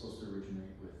book was supposed to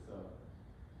originate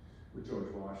with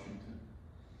George Washington.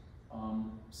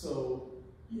 So,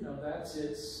 you know, that's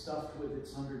it, stuffed with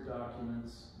its 100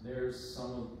 documents. There's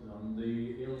some of them,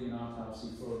 the alien autopsy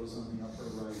photos on the upper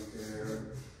right there.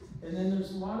 And then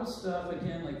there's a lot of stuff,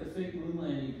 again, like the fake moon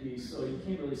landing piece, so you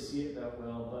can't really see it that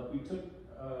well, but we took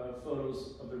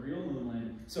photos of the real moon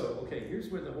landing. So, okay, here's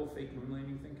where the whole fake moon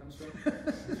landing thing comes from.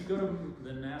 If you go to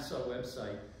the NASA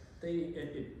website,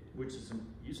 which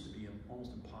used to be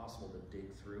almost impossible to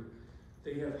dig through,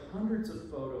 they have hundreds of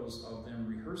photos of them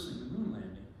rehearsing the moon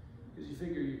landing. Because you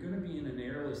figure you're going to be in an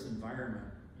airless environment,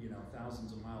 you know,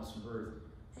 thousands of miles from Earth,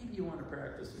 maybe you want to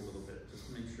practice a little bit, just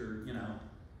to make sure, you know,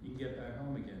 you can get back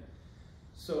home again.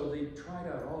 So they tried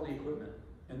out all the equipment,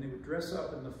 and they would dress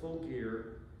up in the full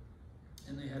gear,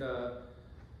 and they had a,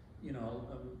 you know,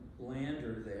 a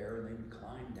lander there, and they would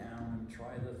climb down and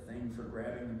try the thing for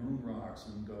grabbing the moon rocks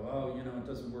and go, oh, you know, it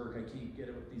doesn't work, I can't get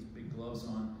it with these big gloves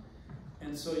on.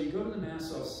 And so you go to the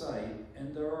NASA site,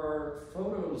 and there are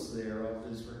photos there of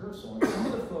this rehearsal. And some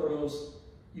of the photos,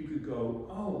 you could go,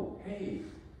 oh, hey,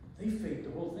 they faked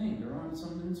the whole thing. They're on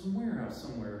in some warehouse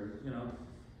somewhere, you know.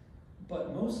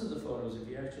 But most of the photos, if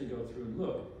you actually go through and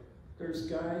look, there's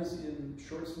guys in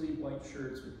short sleeve white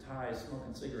shirts with ties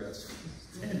smoking cigarettes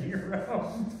standing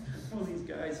around. Well, these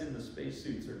guys in the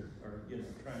spacesuits are you know,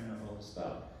 trying out all the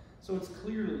stuff. So it's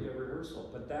clearly a rehearsal,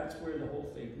 but that's where the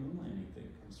whole fake moon landing thing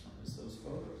comes from, is those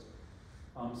photos.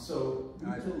 So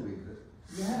I believe it.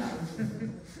 Yeah,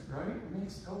 right? It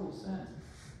makes total sense.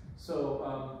 So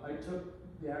I took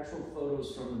the actual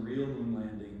photos from the real moon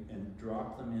landing and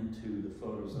dropped them into the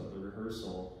photos of the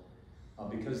rehearsal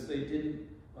because they didn't,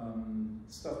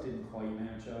 stuff didn't quite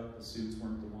match up. The suits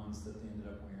weren't the ones that they ended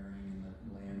up wearing, and the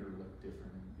lander looked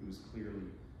different. It was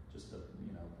clearly just a,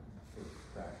 you know, for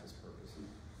practice purposes.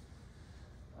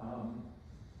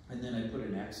 And then I put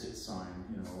an exit sign,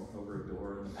 you know, over a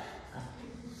door in the back,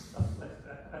 stuff like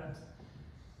that.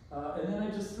 And then I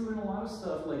just threw in a lot of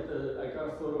stuff, like I got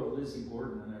a photo of Lizzie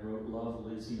Borden and I wrote "Love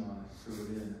Lizzie" on it, threw it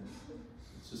in. And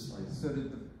it's just like. So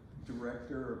did the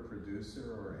director or producer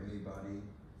or anybody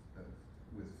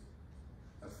with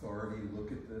authority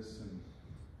look at this and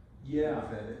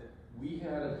vet it? We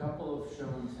had a couple of show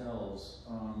and tells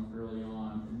early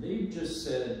on, and they just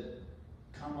said,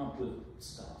 come up with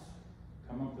stuff,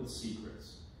 come up with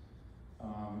secrets.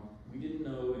 We didn't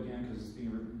know, again, because it's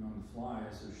being written on the fly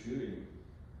as they're shooting.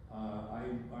 I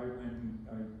went and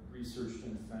I researched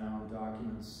and found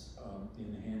documents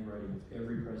in the handwriting of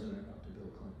every president up to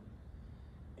Bill Clinton.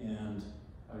 And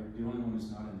the only one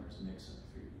who's not in there is Nixon. I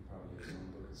figured he probably has his own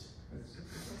book of secrets.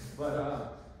 But,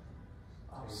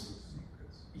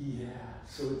 yeah,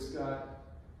 so it's got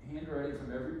handwriting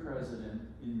from every president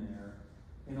in there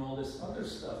and all this other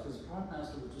stuff, because the prop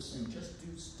master was just saying, just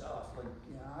do stuff. Like,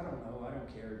 yeah, I don't know, I don't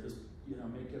care, just, you know,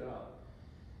 make it up.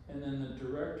 And then the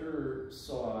director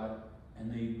saw it,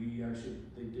 and they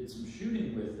did some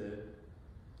shooting with it.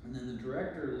 And then the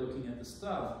director, looking at the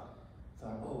stuff,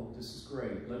 thought, oh, this is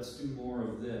great. Let's do more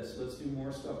of this. Let's do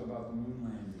more stuff about the moon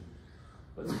landing.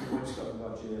 Let's do more stuff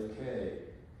about JFK.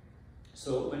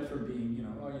 So it went from being, you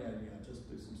know, oh yeah, just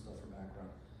do some stuff for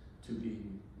background, to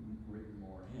being written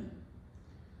more in.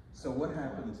 So what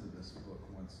happened to this book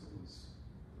once it was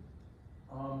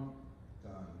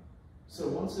done? So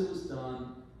once it was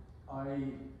done,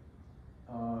 I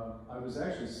was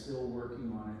actually still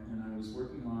working on it, and I was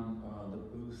working on the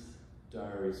Booth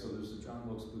diary. So there's a John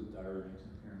Wilkes Booth diary makes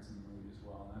an appearance in the movie as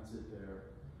well. And that's it there.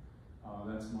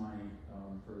 That's my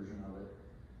version of it.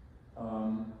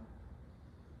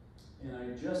 And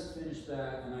I just finished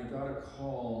that, and I got a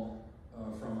call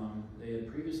from they had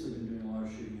previously been doing a lot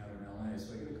of shooting out in LA,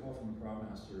 so I get a call from the prop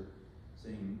master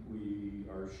saying, we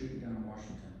are shooting down in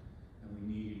Washington, and we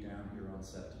need you down here on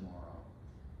set tomorrow.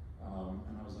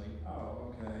 And I was like,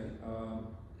 oh, okay.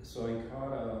 So I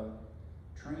caught a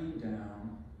train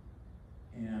down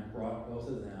and brought both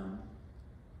of them,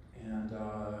 and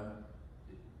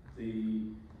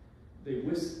they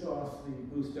whisked off the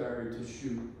Booth diary to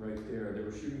shoot right there. They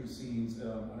were shooting scenes, I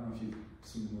don't know if you've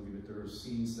seen the movie, but there are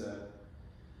scenes that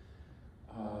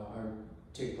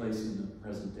take place in the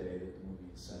present day that the movie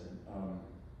is set in,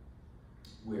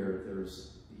 where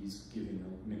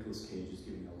Nicolas Cage is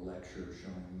giving a lecture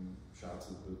showing shots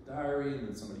of the Booth diary, and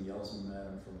then somebody yells at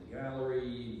him from the gallery.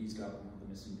 He's got one of the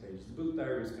missing pages. The Booth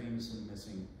diary is famously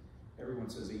missing. Everyone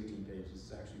says 18 pages.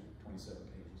 It's actually 27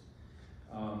 pages.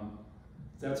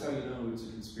 That's how you know it's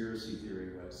a conspiracy theory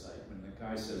website. When the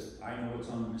guy says, I know what's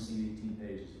on the missing 18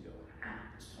 pages, you go,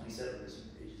 there's 27 missing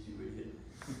pages, you idiot.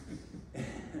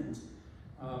 And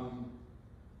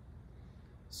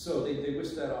so they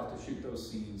whisked that off to shoot those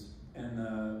scenes, and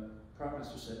the prop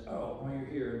master said, oh, while you're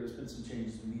here, there's been some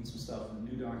changes, we need some stuff, and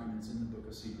new documents in the Book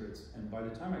of Secrets. And by the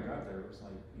time I got there, it was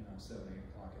like, 7, 8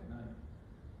 o'clock at night.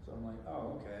 So I'm like,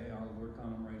 oh, okay, I'll work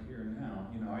on them right here and now.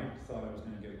 I thought I was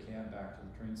going to get a cab back to the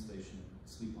train station and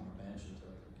sleep on a bench until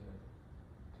I could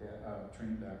get a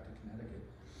train back to Connecticut.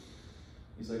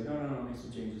 He's like, no, make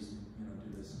some changes and,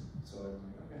 do this. So I'm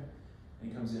like, okay. And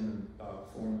he comes in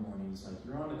about 4 in the morning. He's like,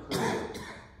 you're on the crew.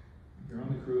 You're on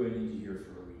the crew. I need you here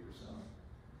for a week or so.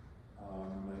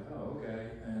 I'm like, oh,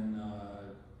 okay. And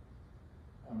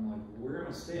I'm like, where am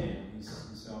I staying? He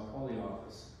said, I'll call the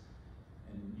office.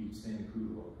 and you could stay in the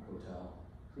crew hotel.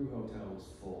 Crew hotel was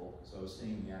full, so I was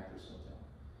staying in the actors hotel.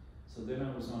 So then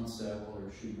I was on set while they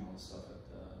were shooting all this stuff at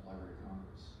the Library of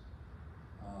Congress.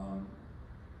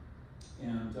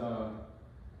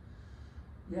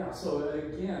 Yeah, so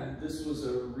again, this was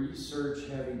a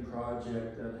research-heavy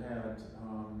project that had,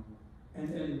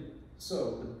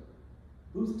 so the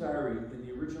Booth Diary in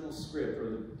the original script,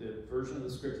 or the version of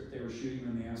the script that they were shooting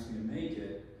when they asked me to make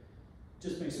it,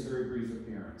 just makes a very brief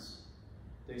appearance.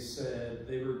 They said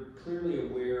they were clearly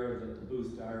aware that the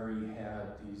Booth Diary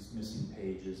had these missing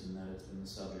pages and that it's been the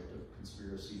subject of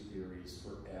conspiracy theories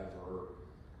forever.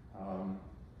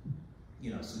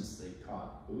 You know, since they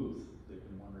caught Booth, they've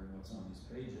been wondering what's on these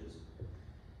pages.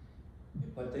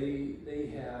 But they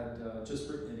had just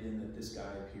written it in that this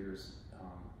guy appears,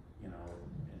 you know,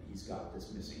 and he's got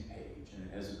this missing page, and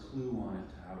it has a clue on it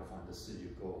to how to find the city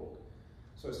of gold.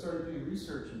 So I started doing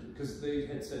research into, because they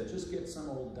had said, just get some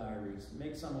old diaries,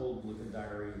 make some old looking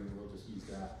diary, and we'll just use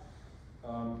that.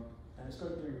 And I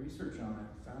started doing research on it,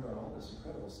 found out all this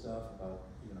incredible stuff about,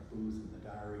 you know, Booth and the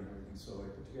diary and everything. So I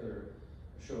put together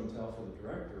a show and tell for the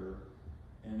director,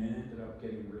 and it ended up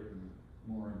getting written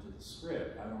more into the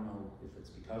script. I don't know if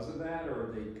it's because of that,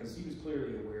 or because he was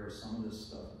clearly aware of some of this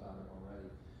stuff about it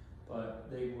already. But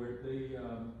they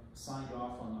signed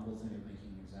off on the whole thing of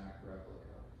making an exact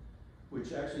replica,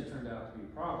 which actually turned out to be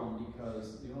a problem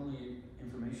because the only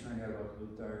information I had about the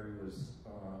Booth Diary was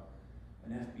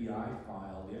an FBI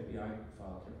file. The FBI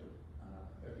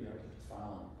kept a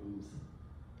file on Booth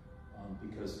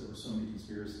because there were so many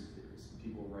conspiracy theories.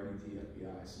 People were writing to the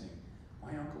FBI saying, my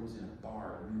uncle was in a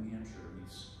bar in New Hampshire and he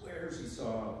swears he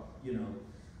saw, you know,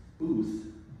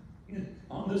 Booth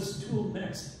on the stool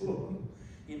next to him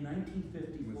in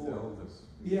 1954. With Elvis.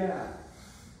 Yeah.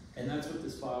 And that's what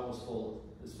this file was full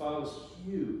of. This file was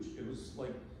huge. It was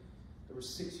like, there were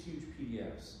 6 huge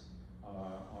PDFs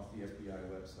off the FBI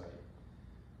website.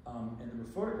 And there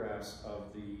were photographs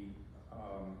of the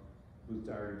Booth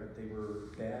Diary, but they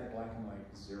were bad black and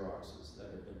white Xeroxes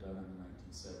that had been done in the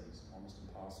 1970s, almost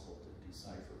impossible to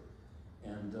decipher.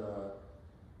 And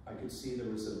I could see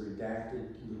there was a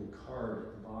redacted little card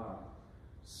at the bottom.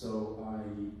 So I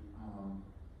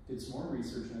did some more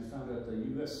research and I found out the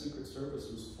U.S. Secret Service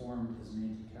was formed as an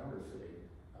anti-counterfeiting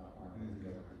arm of the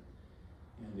government.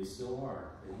 And they still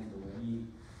are. They handle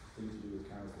anything to do with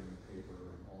counterfeiting paper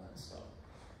and all that stuff.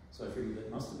 So I figured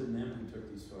that must have been them who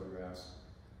took these photographs.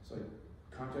 So I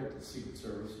contacted the Secret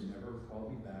Service, who never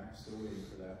called me back, still waiting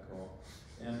for that call.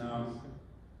 And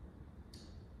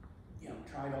you know,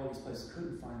 tried all these places,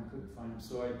 couldn't find them.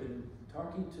 So I'd been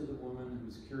talking to the woman who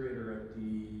was curator at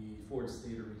the Ford's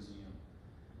Theater Museum.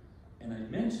 And I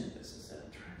mentioned this, I said,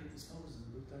 I'm trying to get these photos of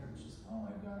the Booth Diary. And she said, oh,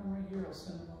 I've got them right here, I'll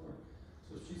send them over.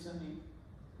 So she sent me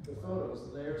the photos.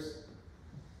 There's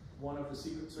one of the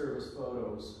Secret Service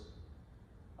photos.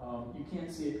 You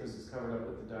can't see it because it's covered up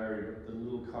with the diary, but the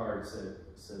little card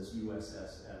says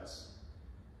USSS.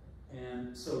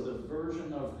 And so the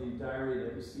version of the diary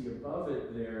that you see above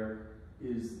it there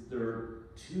are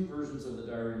 2 versions of the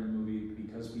diary in the movie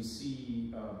because we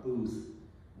see Booth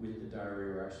with the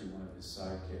diary, or actually one of his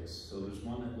sidekicks. So there's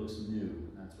one that looks new,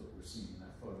 and that's what we're seeing in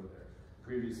that photo there. The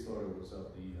previous photo was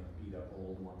of the beat up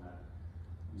old one that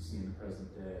we see in the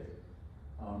present day.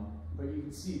 But you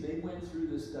can see they went through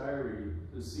this diary,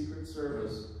 the Secret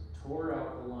Service tore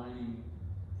out the lining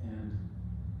and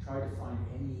tried to find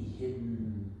any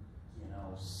hidden, you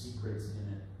know, secrets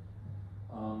in it.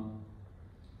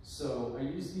 So I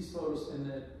used these photos,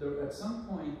 and at some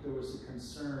point there was a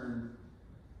concern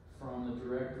from the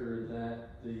director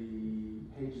that the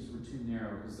pages were too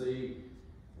narrow because they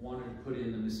wanted to put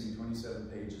in the missing 27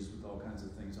 pages with all kinds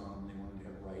of things on them. They wanted to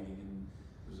have writing and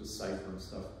there was a cipher and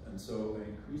stuff. And so I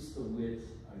increased the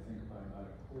width, I think, by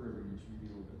about 1/4 inch,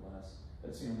 maybe a little bit less.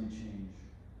 That's the only change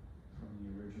from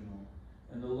the original.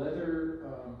 And the leather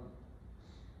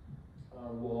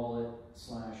wallet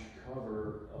 /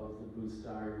 cover of the Booth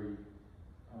Diary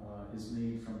is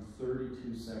made from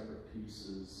 32 separate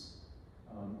pieces.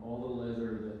 All the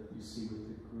leather that you see with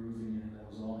the grooving in it, that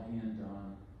was all hand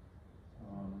done.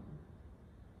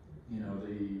 You know,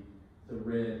 the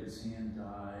red is hand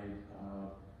dyed.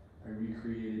 I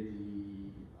recreated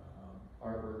the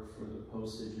artwork for the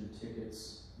postage and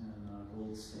tickets and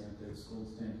gold stamped. It's gold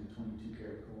stamped in 22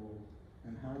 karat gold.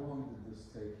 And how long did this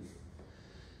take you?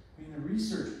 I mean, the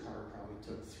research part probably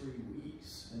took 3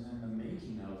 weeks, and then the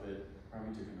making of it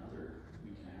probably took another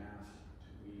 1.5 to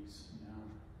 2 weeks, you know.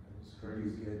 It was Did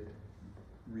you crazy. get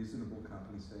reasonable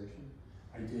compensation?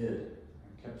 I did.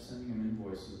 I kept sending them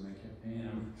invoices and they kept paying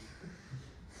them.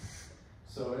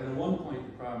 So at one point,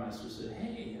 the prop master said,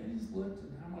 "Hey, I just looked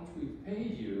at how much we've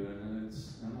paid you," and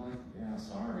I'm like, "Yeah,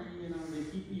 sorry, you know,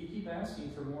 you keep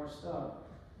asking for more stuff."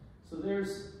 So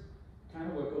there's kind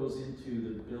of what goes into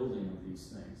the building of these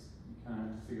things. You kind of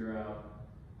have to figure out,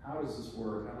 how does this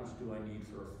work? How much do I need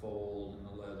for a fold and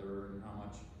the leather, and how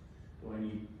much do I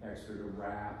need extra to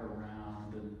wrap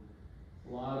around, and a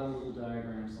lot of little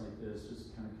diagrams like this,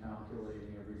 just kind of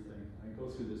calculating everything. I go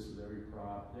through this with every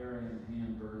prop. There I am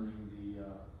hand burning the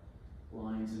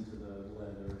lines into the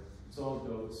leather. It's all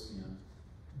goat skin,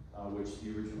 which the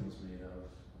original was made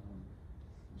of,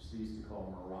 which they used to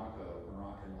call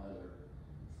Moroccan leather.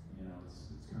 You know, it's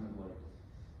kind of like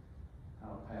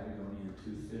how Patagonian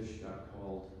toothfish got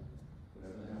called,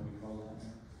 whatever the hell we call that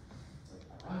now. It's like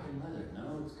Moroccan leather.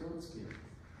 No, it's goat skin.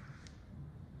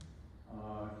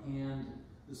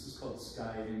 This is called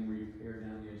skiving, where you pare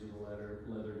down the edge of the leather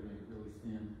to make it really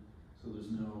thin, so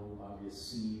there's no obvious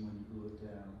seam when you glue it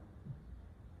down.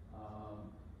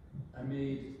 I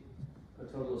made a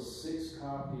total of 6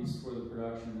 copies for the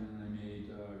production, and I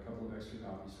made a couple of extra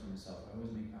copies for myself. I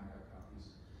always make backup copies.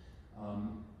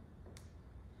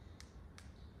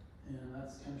 And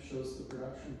that kind of shows the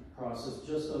production process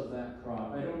just of that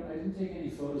prop. I didn't take any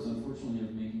photos, unfortunately,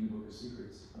 of making the Book of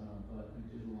Secrets, but I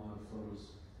did a lot of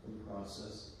photos of the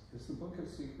process. Is the Book of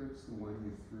Secrets the one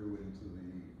you threw into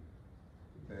the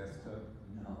bathtub?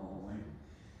 No,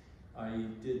 I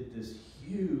did this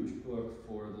huge book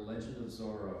for The Legend of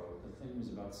Zorro. The thing was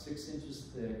about 6 inches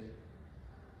thick.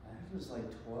 I think it was like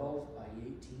 12 by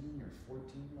 18 or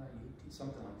 14 by 18,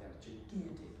 something like that,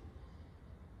 gigantic.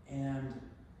 And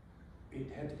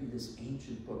it had to be this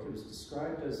ancient book. It was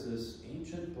described as this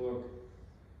ancient book,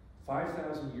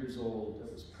 5,000 years old,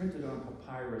 that was printed on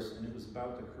papyrus, and it was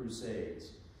about the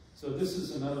Crusades. So this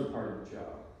is another part of the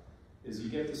job, is you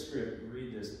get the script, you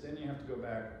read this, then you have to go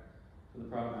back to the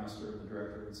prop master and the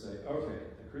director and say, okay,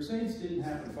 the Crusades didn't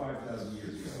happen 5,000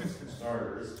 years ago, for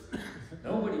starters.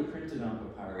 Nobody printed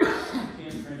on papyrus. You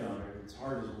can't print on it. It's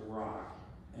hard as rock.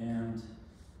 And,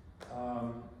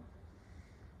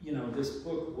 you know, this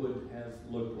book would have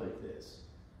looked like this.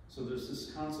 So there's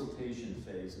this consultation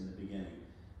phase in the beginning.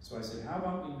 So I said, how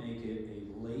about we make it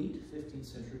a late 15th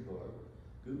century book?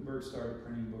 Gutenberg started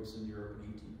printing books in Europe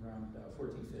in around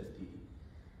 1450.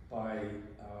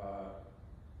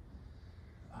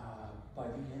 By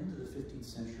the end of the 15th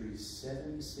century,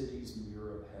 70 cities in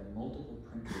Europe had multiple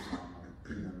printers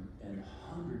in them, and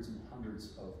hundreds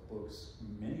of books,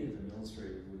 many of them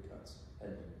illustrated woodcuts,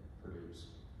 had been produced.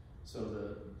 So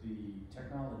the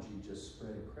technology just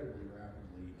spread incredibly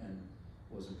rapidly and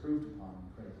was improved upon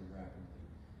incredibly rapidly.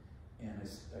 And I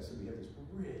said, we have this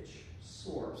rich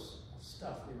source of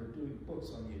stuff. They were doing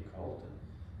books on the occult and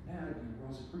anatomy and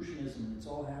Rosicrucianism, and it's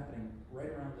all happening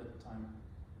right around the time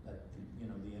that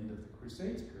the end of the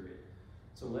Crusades period.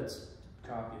 So let's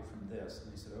copy it from this.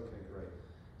 And they said, okay, great.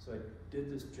 So I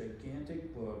did this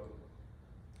gigantic book.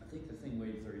 I think the thing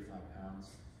weighed 35 pounds.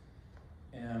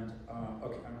 And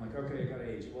okay, I'm like, okay, I gotta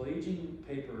age it. Well, aging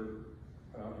paper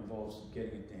involves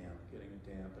getting it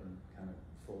damp and kind of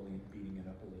folding it, beating it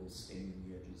up a little, staining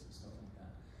the edges and stuff like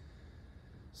that.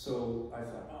 So I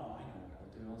thought, oh, I know what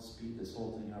I'll do. I'll speed this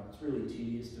whole thing up. It's really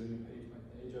tedious doing it page by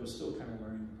page. I was still kind of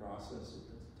learning the process at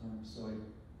the time. So I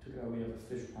took out, we have a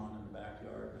fish pond in the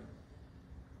backyard. And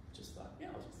I just thought,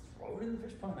 yeah, I'll just throw it in the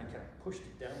fish pond. I kind of pushed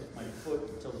it down with my foot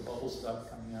until the bubbles stopped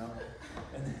coming out.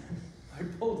 And then I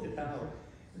pulled it out.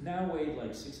 It now weighed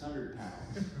like 600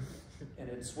 pounds. And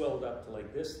it swelled up to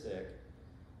like this thick.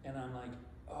 And I'm like,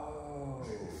 oh,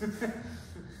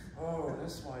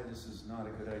 that's why this is not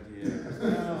a good idea. Because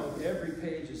now every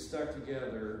page is stuck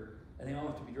together and they all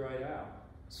have to be dried out.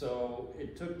 So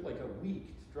it took like a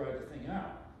week to dry the thing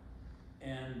out.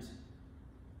 And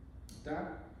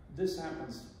this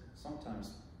happens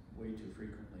sometimes way too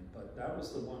frequently, but that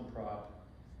was the one prop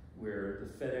where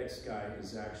the FedEx guy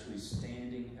is actually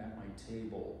standing at my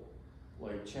table,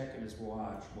 like checking his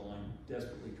watch while I'm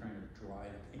desperately trying to dry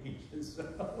the pages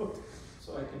out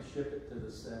so I can ship it to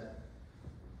the set.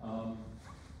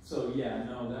 So yeah,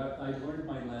 no, I learned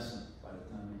my lesson by the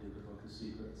time I did the Book of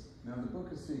Secrets. Now the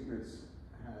Book of Secrets,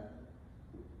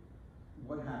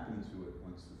 what happened to it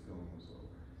once the film was over?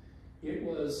 It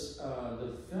was,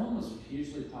 the film was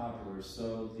hugely popular,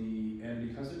 so and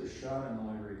because it was shot in the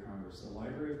Library of Congress, the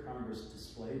Library of Congress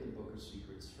displayed the Book of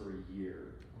Secrets for a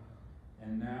year.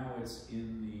 And now it's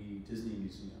in the Disney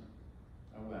Museum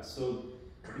out west. So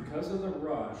because of the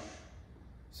rush,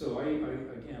 so I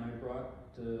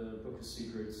brought the Book of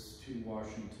Secrets to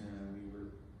Washington, and we were,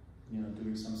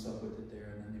 doing some stuff with it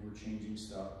there, and then they were changing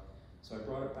stuff. So I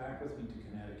brought it back with me to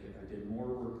Connecticut. I did more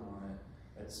work on it.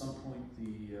 At some point,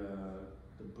 the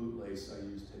the bootlace I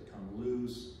used had come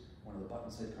loose, one of the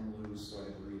buttons had come loose, so I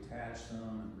had to reattach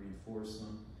them and reinforce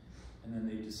them. And then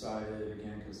they decided,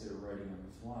 again, because they were writing on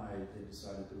the fly, they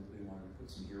decided that they wanted to put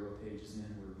some hero pages in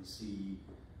where we see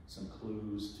some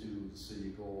clues to the city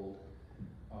of gold.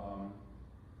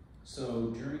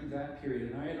 So during that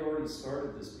period, and I had already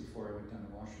started this before I went down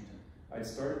to Washington, I'd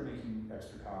started making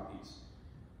extra copies.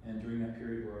 And during that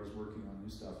period where I was working on new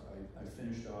stuff, I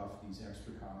finished off these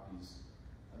extra copies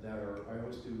that are, I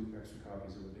always do extra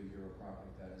copies of a big hero prop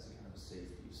like that as a kind of a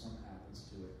safety. If something happens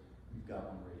to it, you've got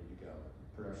one ready to go.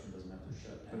 Production doesn't have to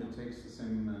shut down. But it takes the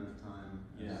same amount of time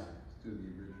as Yeah. to do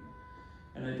the original.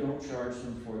 And I don't charge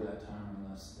them for that time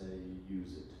unless they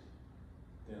use it.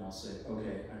 Then I'll say,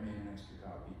 okay, I made an extra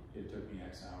copy. It took me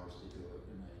X hours to do it,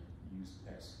 and I used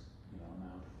X,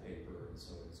 amount of paper, and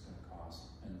so it's going to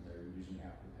cost. And they're usually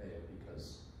happy to pay it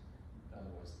because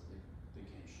otherwise they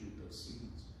can't shoot those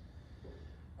scenes.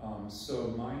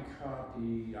 So my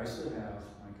copy, I still have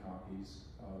my copies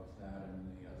of that and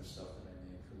the other stuff that I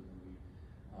made for the movie.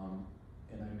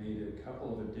 And I made a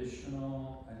couple of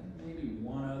additional, I think maybe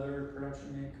one other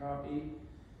production-made copy.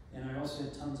 And I also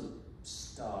had tons of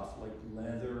stuff, like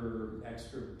leather,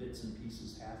 extra bits and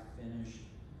pieces, half-finished.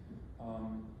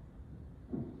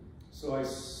 So I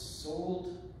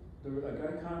sold, a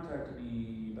guy contacted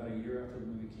me about a year after the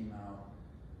movie came out.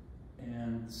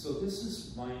 And so this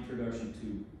is my introduction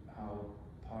to how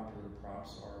popular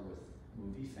props are with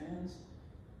movie fans.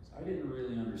 So I didn't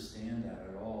really understand that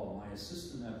at all. My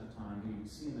assistant at the time, you can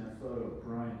see in that photo,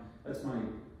 Brian, that's my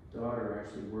daughter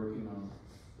actually working on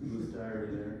the booth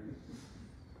diary there.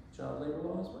 Child labor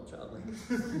laws? What child labor?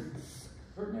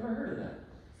 Never heard of that.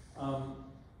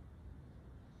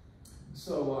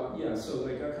 So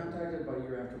I got contacted about a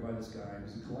year after by this guy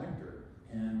who's a collector.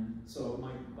 And so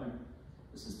my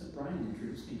assistant Brian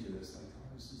introduced me to this, like,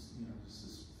 oh, this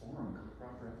is forum,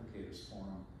 prop replicators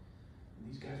forum. And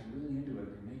these guys are really into it.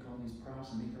 They make all these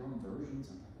props and make their own versions.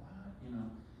 I'm like, what?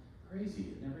 Crazy.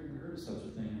 I'd never even heard of such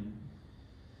a thing.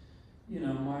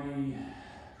 And, my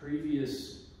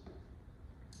previous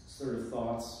sort of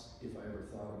thoughts, if I ever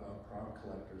thought about prop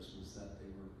collectors, was that they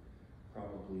were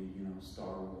probably,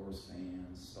 Star Wars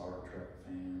fans, Star Trek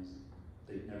fans.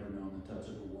 They'd never known the touch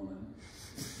of a woman.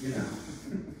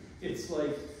 It's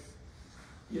like,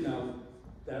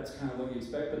 that's kind of what you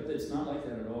expect, but it's not like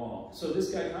that at all. So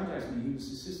this guy contacted me. He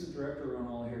was assistant director on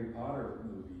all Harry Potter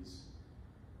movies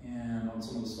and on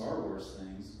some of the Star Wars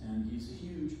things, and he's a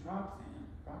huge prop fan,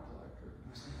 prop collector. And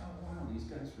I was like, oh wow, these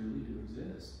guys really do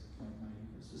exist, like my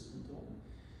assistant told me.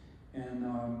 And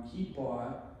he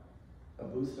bought a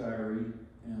booth diary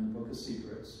and a book of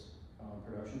secrets,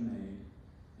 production made,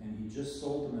 and he just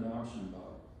sold them at auction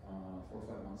about 4 or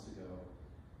 5 months ago.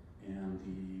 And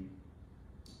the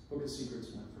book of secrets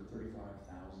went for $35,000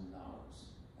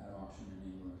 at auction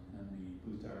in England, and the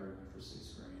booth diary went for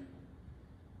 $6,000,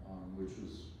 which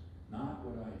was not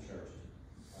what I charged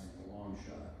by a long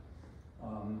shot.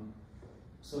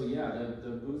 So yeah,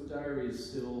 the booth diary is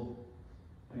still,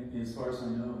 as far as I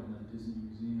know, in the Disney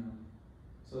Museum.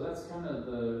 So that's kind of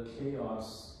the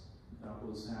chaos that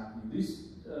was happening.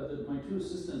 My two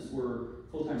assistants were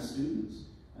full-time students,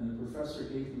 and the professor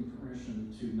gave them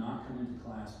permission to not come into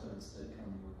class, but instead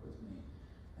come and work with me.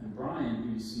 And Brian, who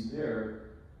you see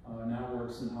there, now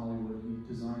works in Hollywood.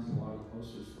 He designs a lot of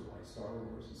posters for like Star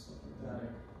Wars and stuff like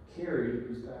that. Carrie,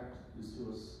 who's back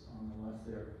to us on the left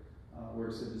there,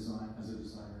 works as a designer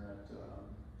at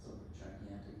some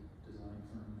gigantic design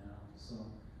firm now. So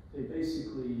they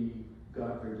basically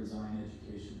got their design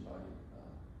education by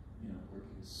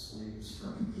working as slaves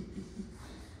for me.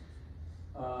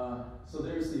 So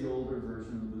there's the older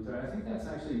version of the booth diary. I think that's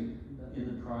actually in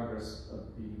the progress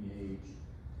of being aged.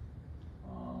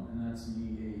 And that's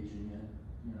me aging it,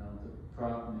 the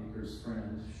prop maker's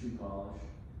friend, shoe polish.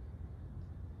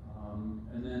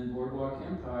 And then Boardwalk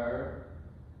Empire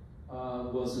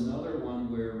was another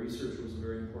one where research was a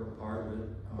very important part of it,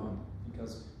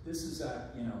 because this is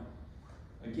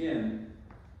again,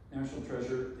 National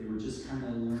Treasure, they were just kind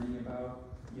of learning about,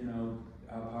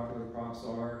 how popular props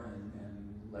are, and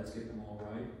let's get them all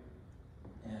right.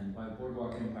 And by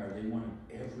Boardwalk Empire, they wanted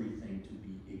everything to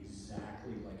be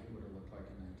exactly like it would have looked like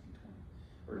in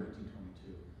 1920 or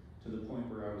 1922, to the point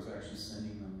where I was actually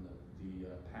sending them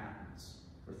the patents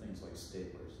for things like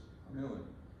staplers. Really?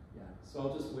 Yeah. So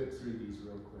I'll just whip through these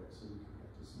real quick so we can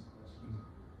get to some questions.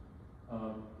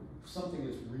 Something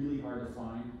that's really hard to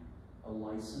find, a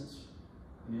license,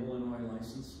 an Illinois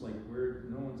license, like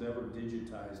no one's ever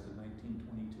digitized the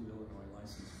 1922 Illinois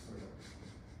license before.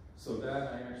 So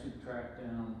that I actually tracked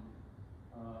down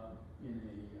in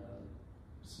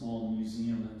a small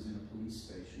museum that was in a police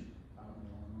station out in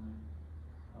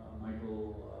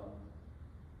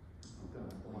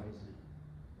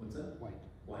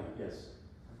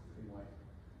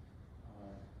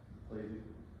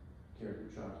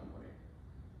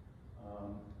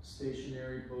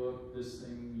this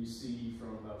thing you see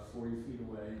from about 40 feet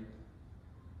away.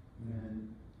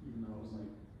 And even though it was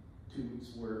like 2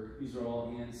 weeks work, these are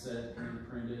all hand set, hand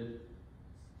printed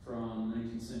from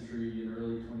 19th century and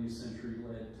early 20th century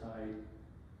lead type.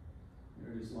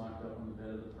 There it is locked up on the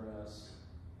bed of the press.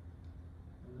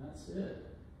 And that's it.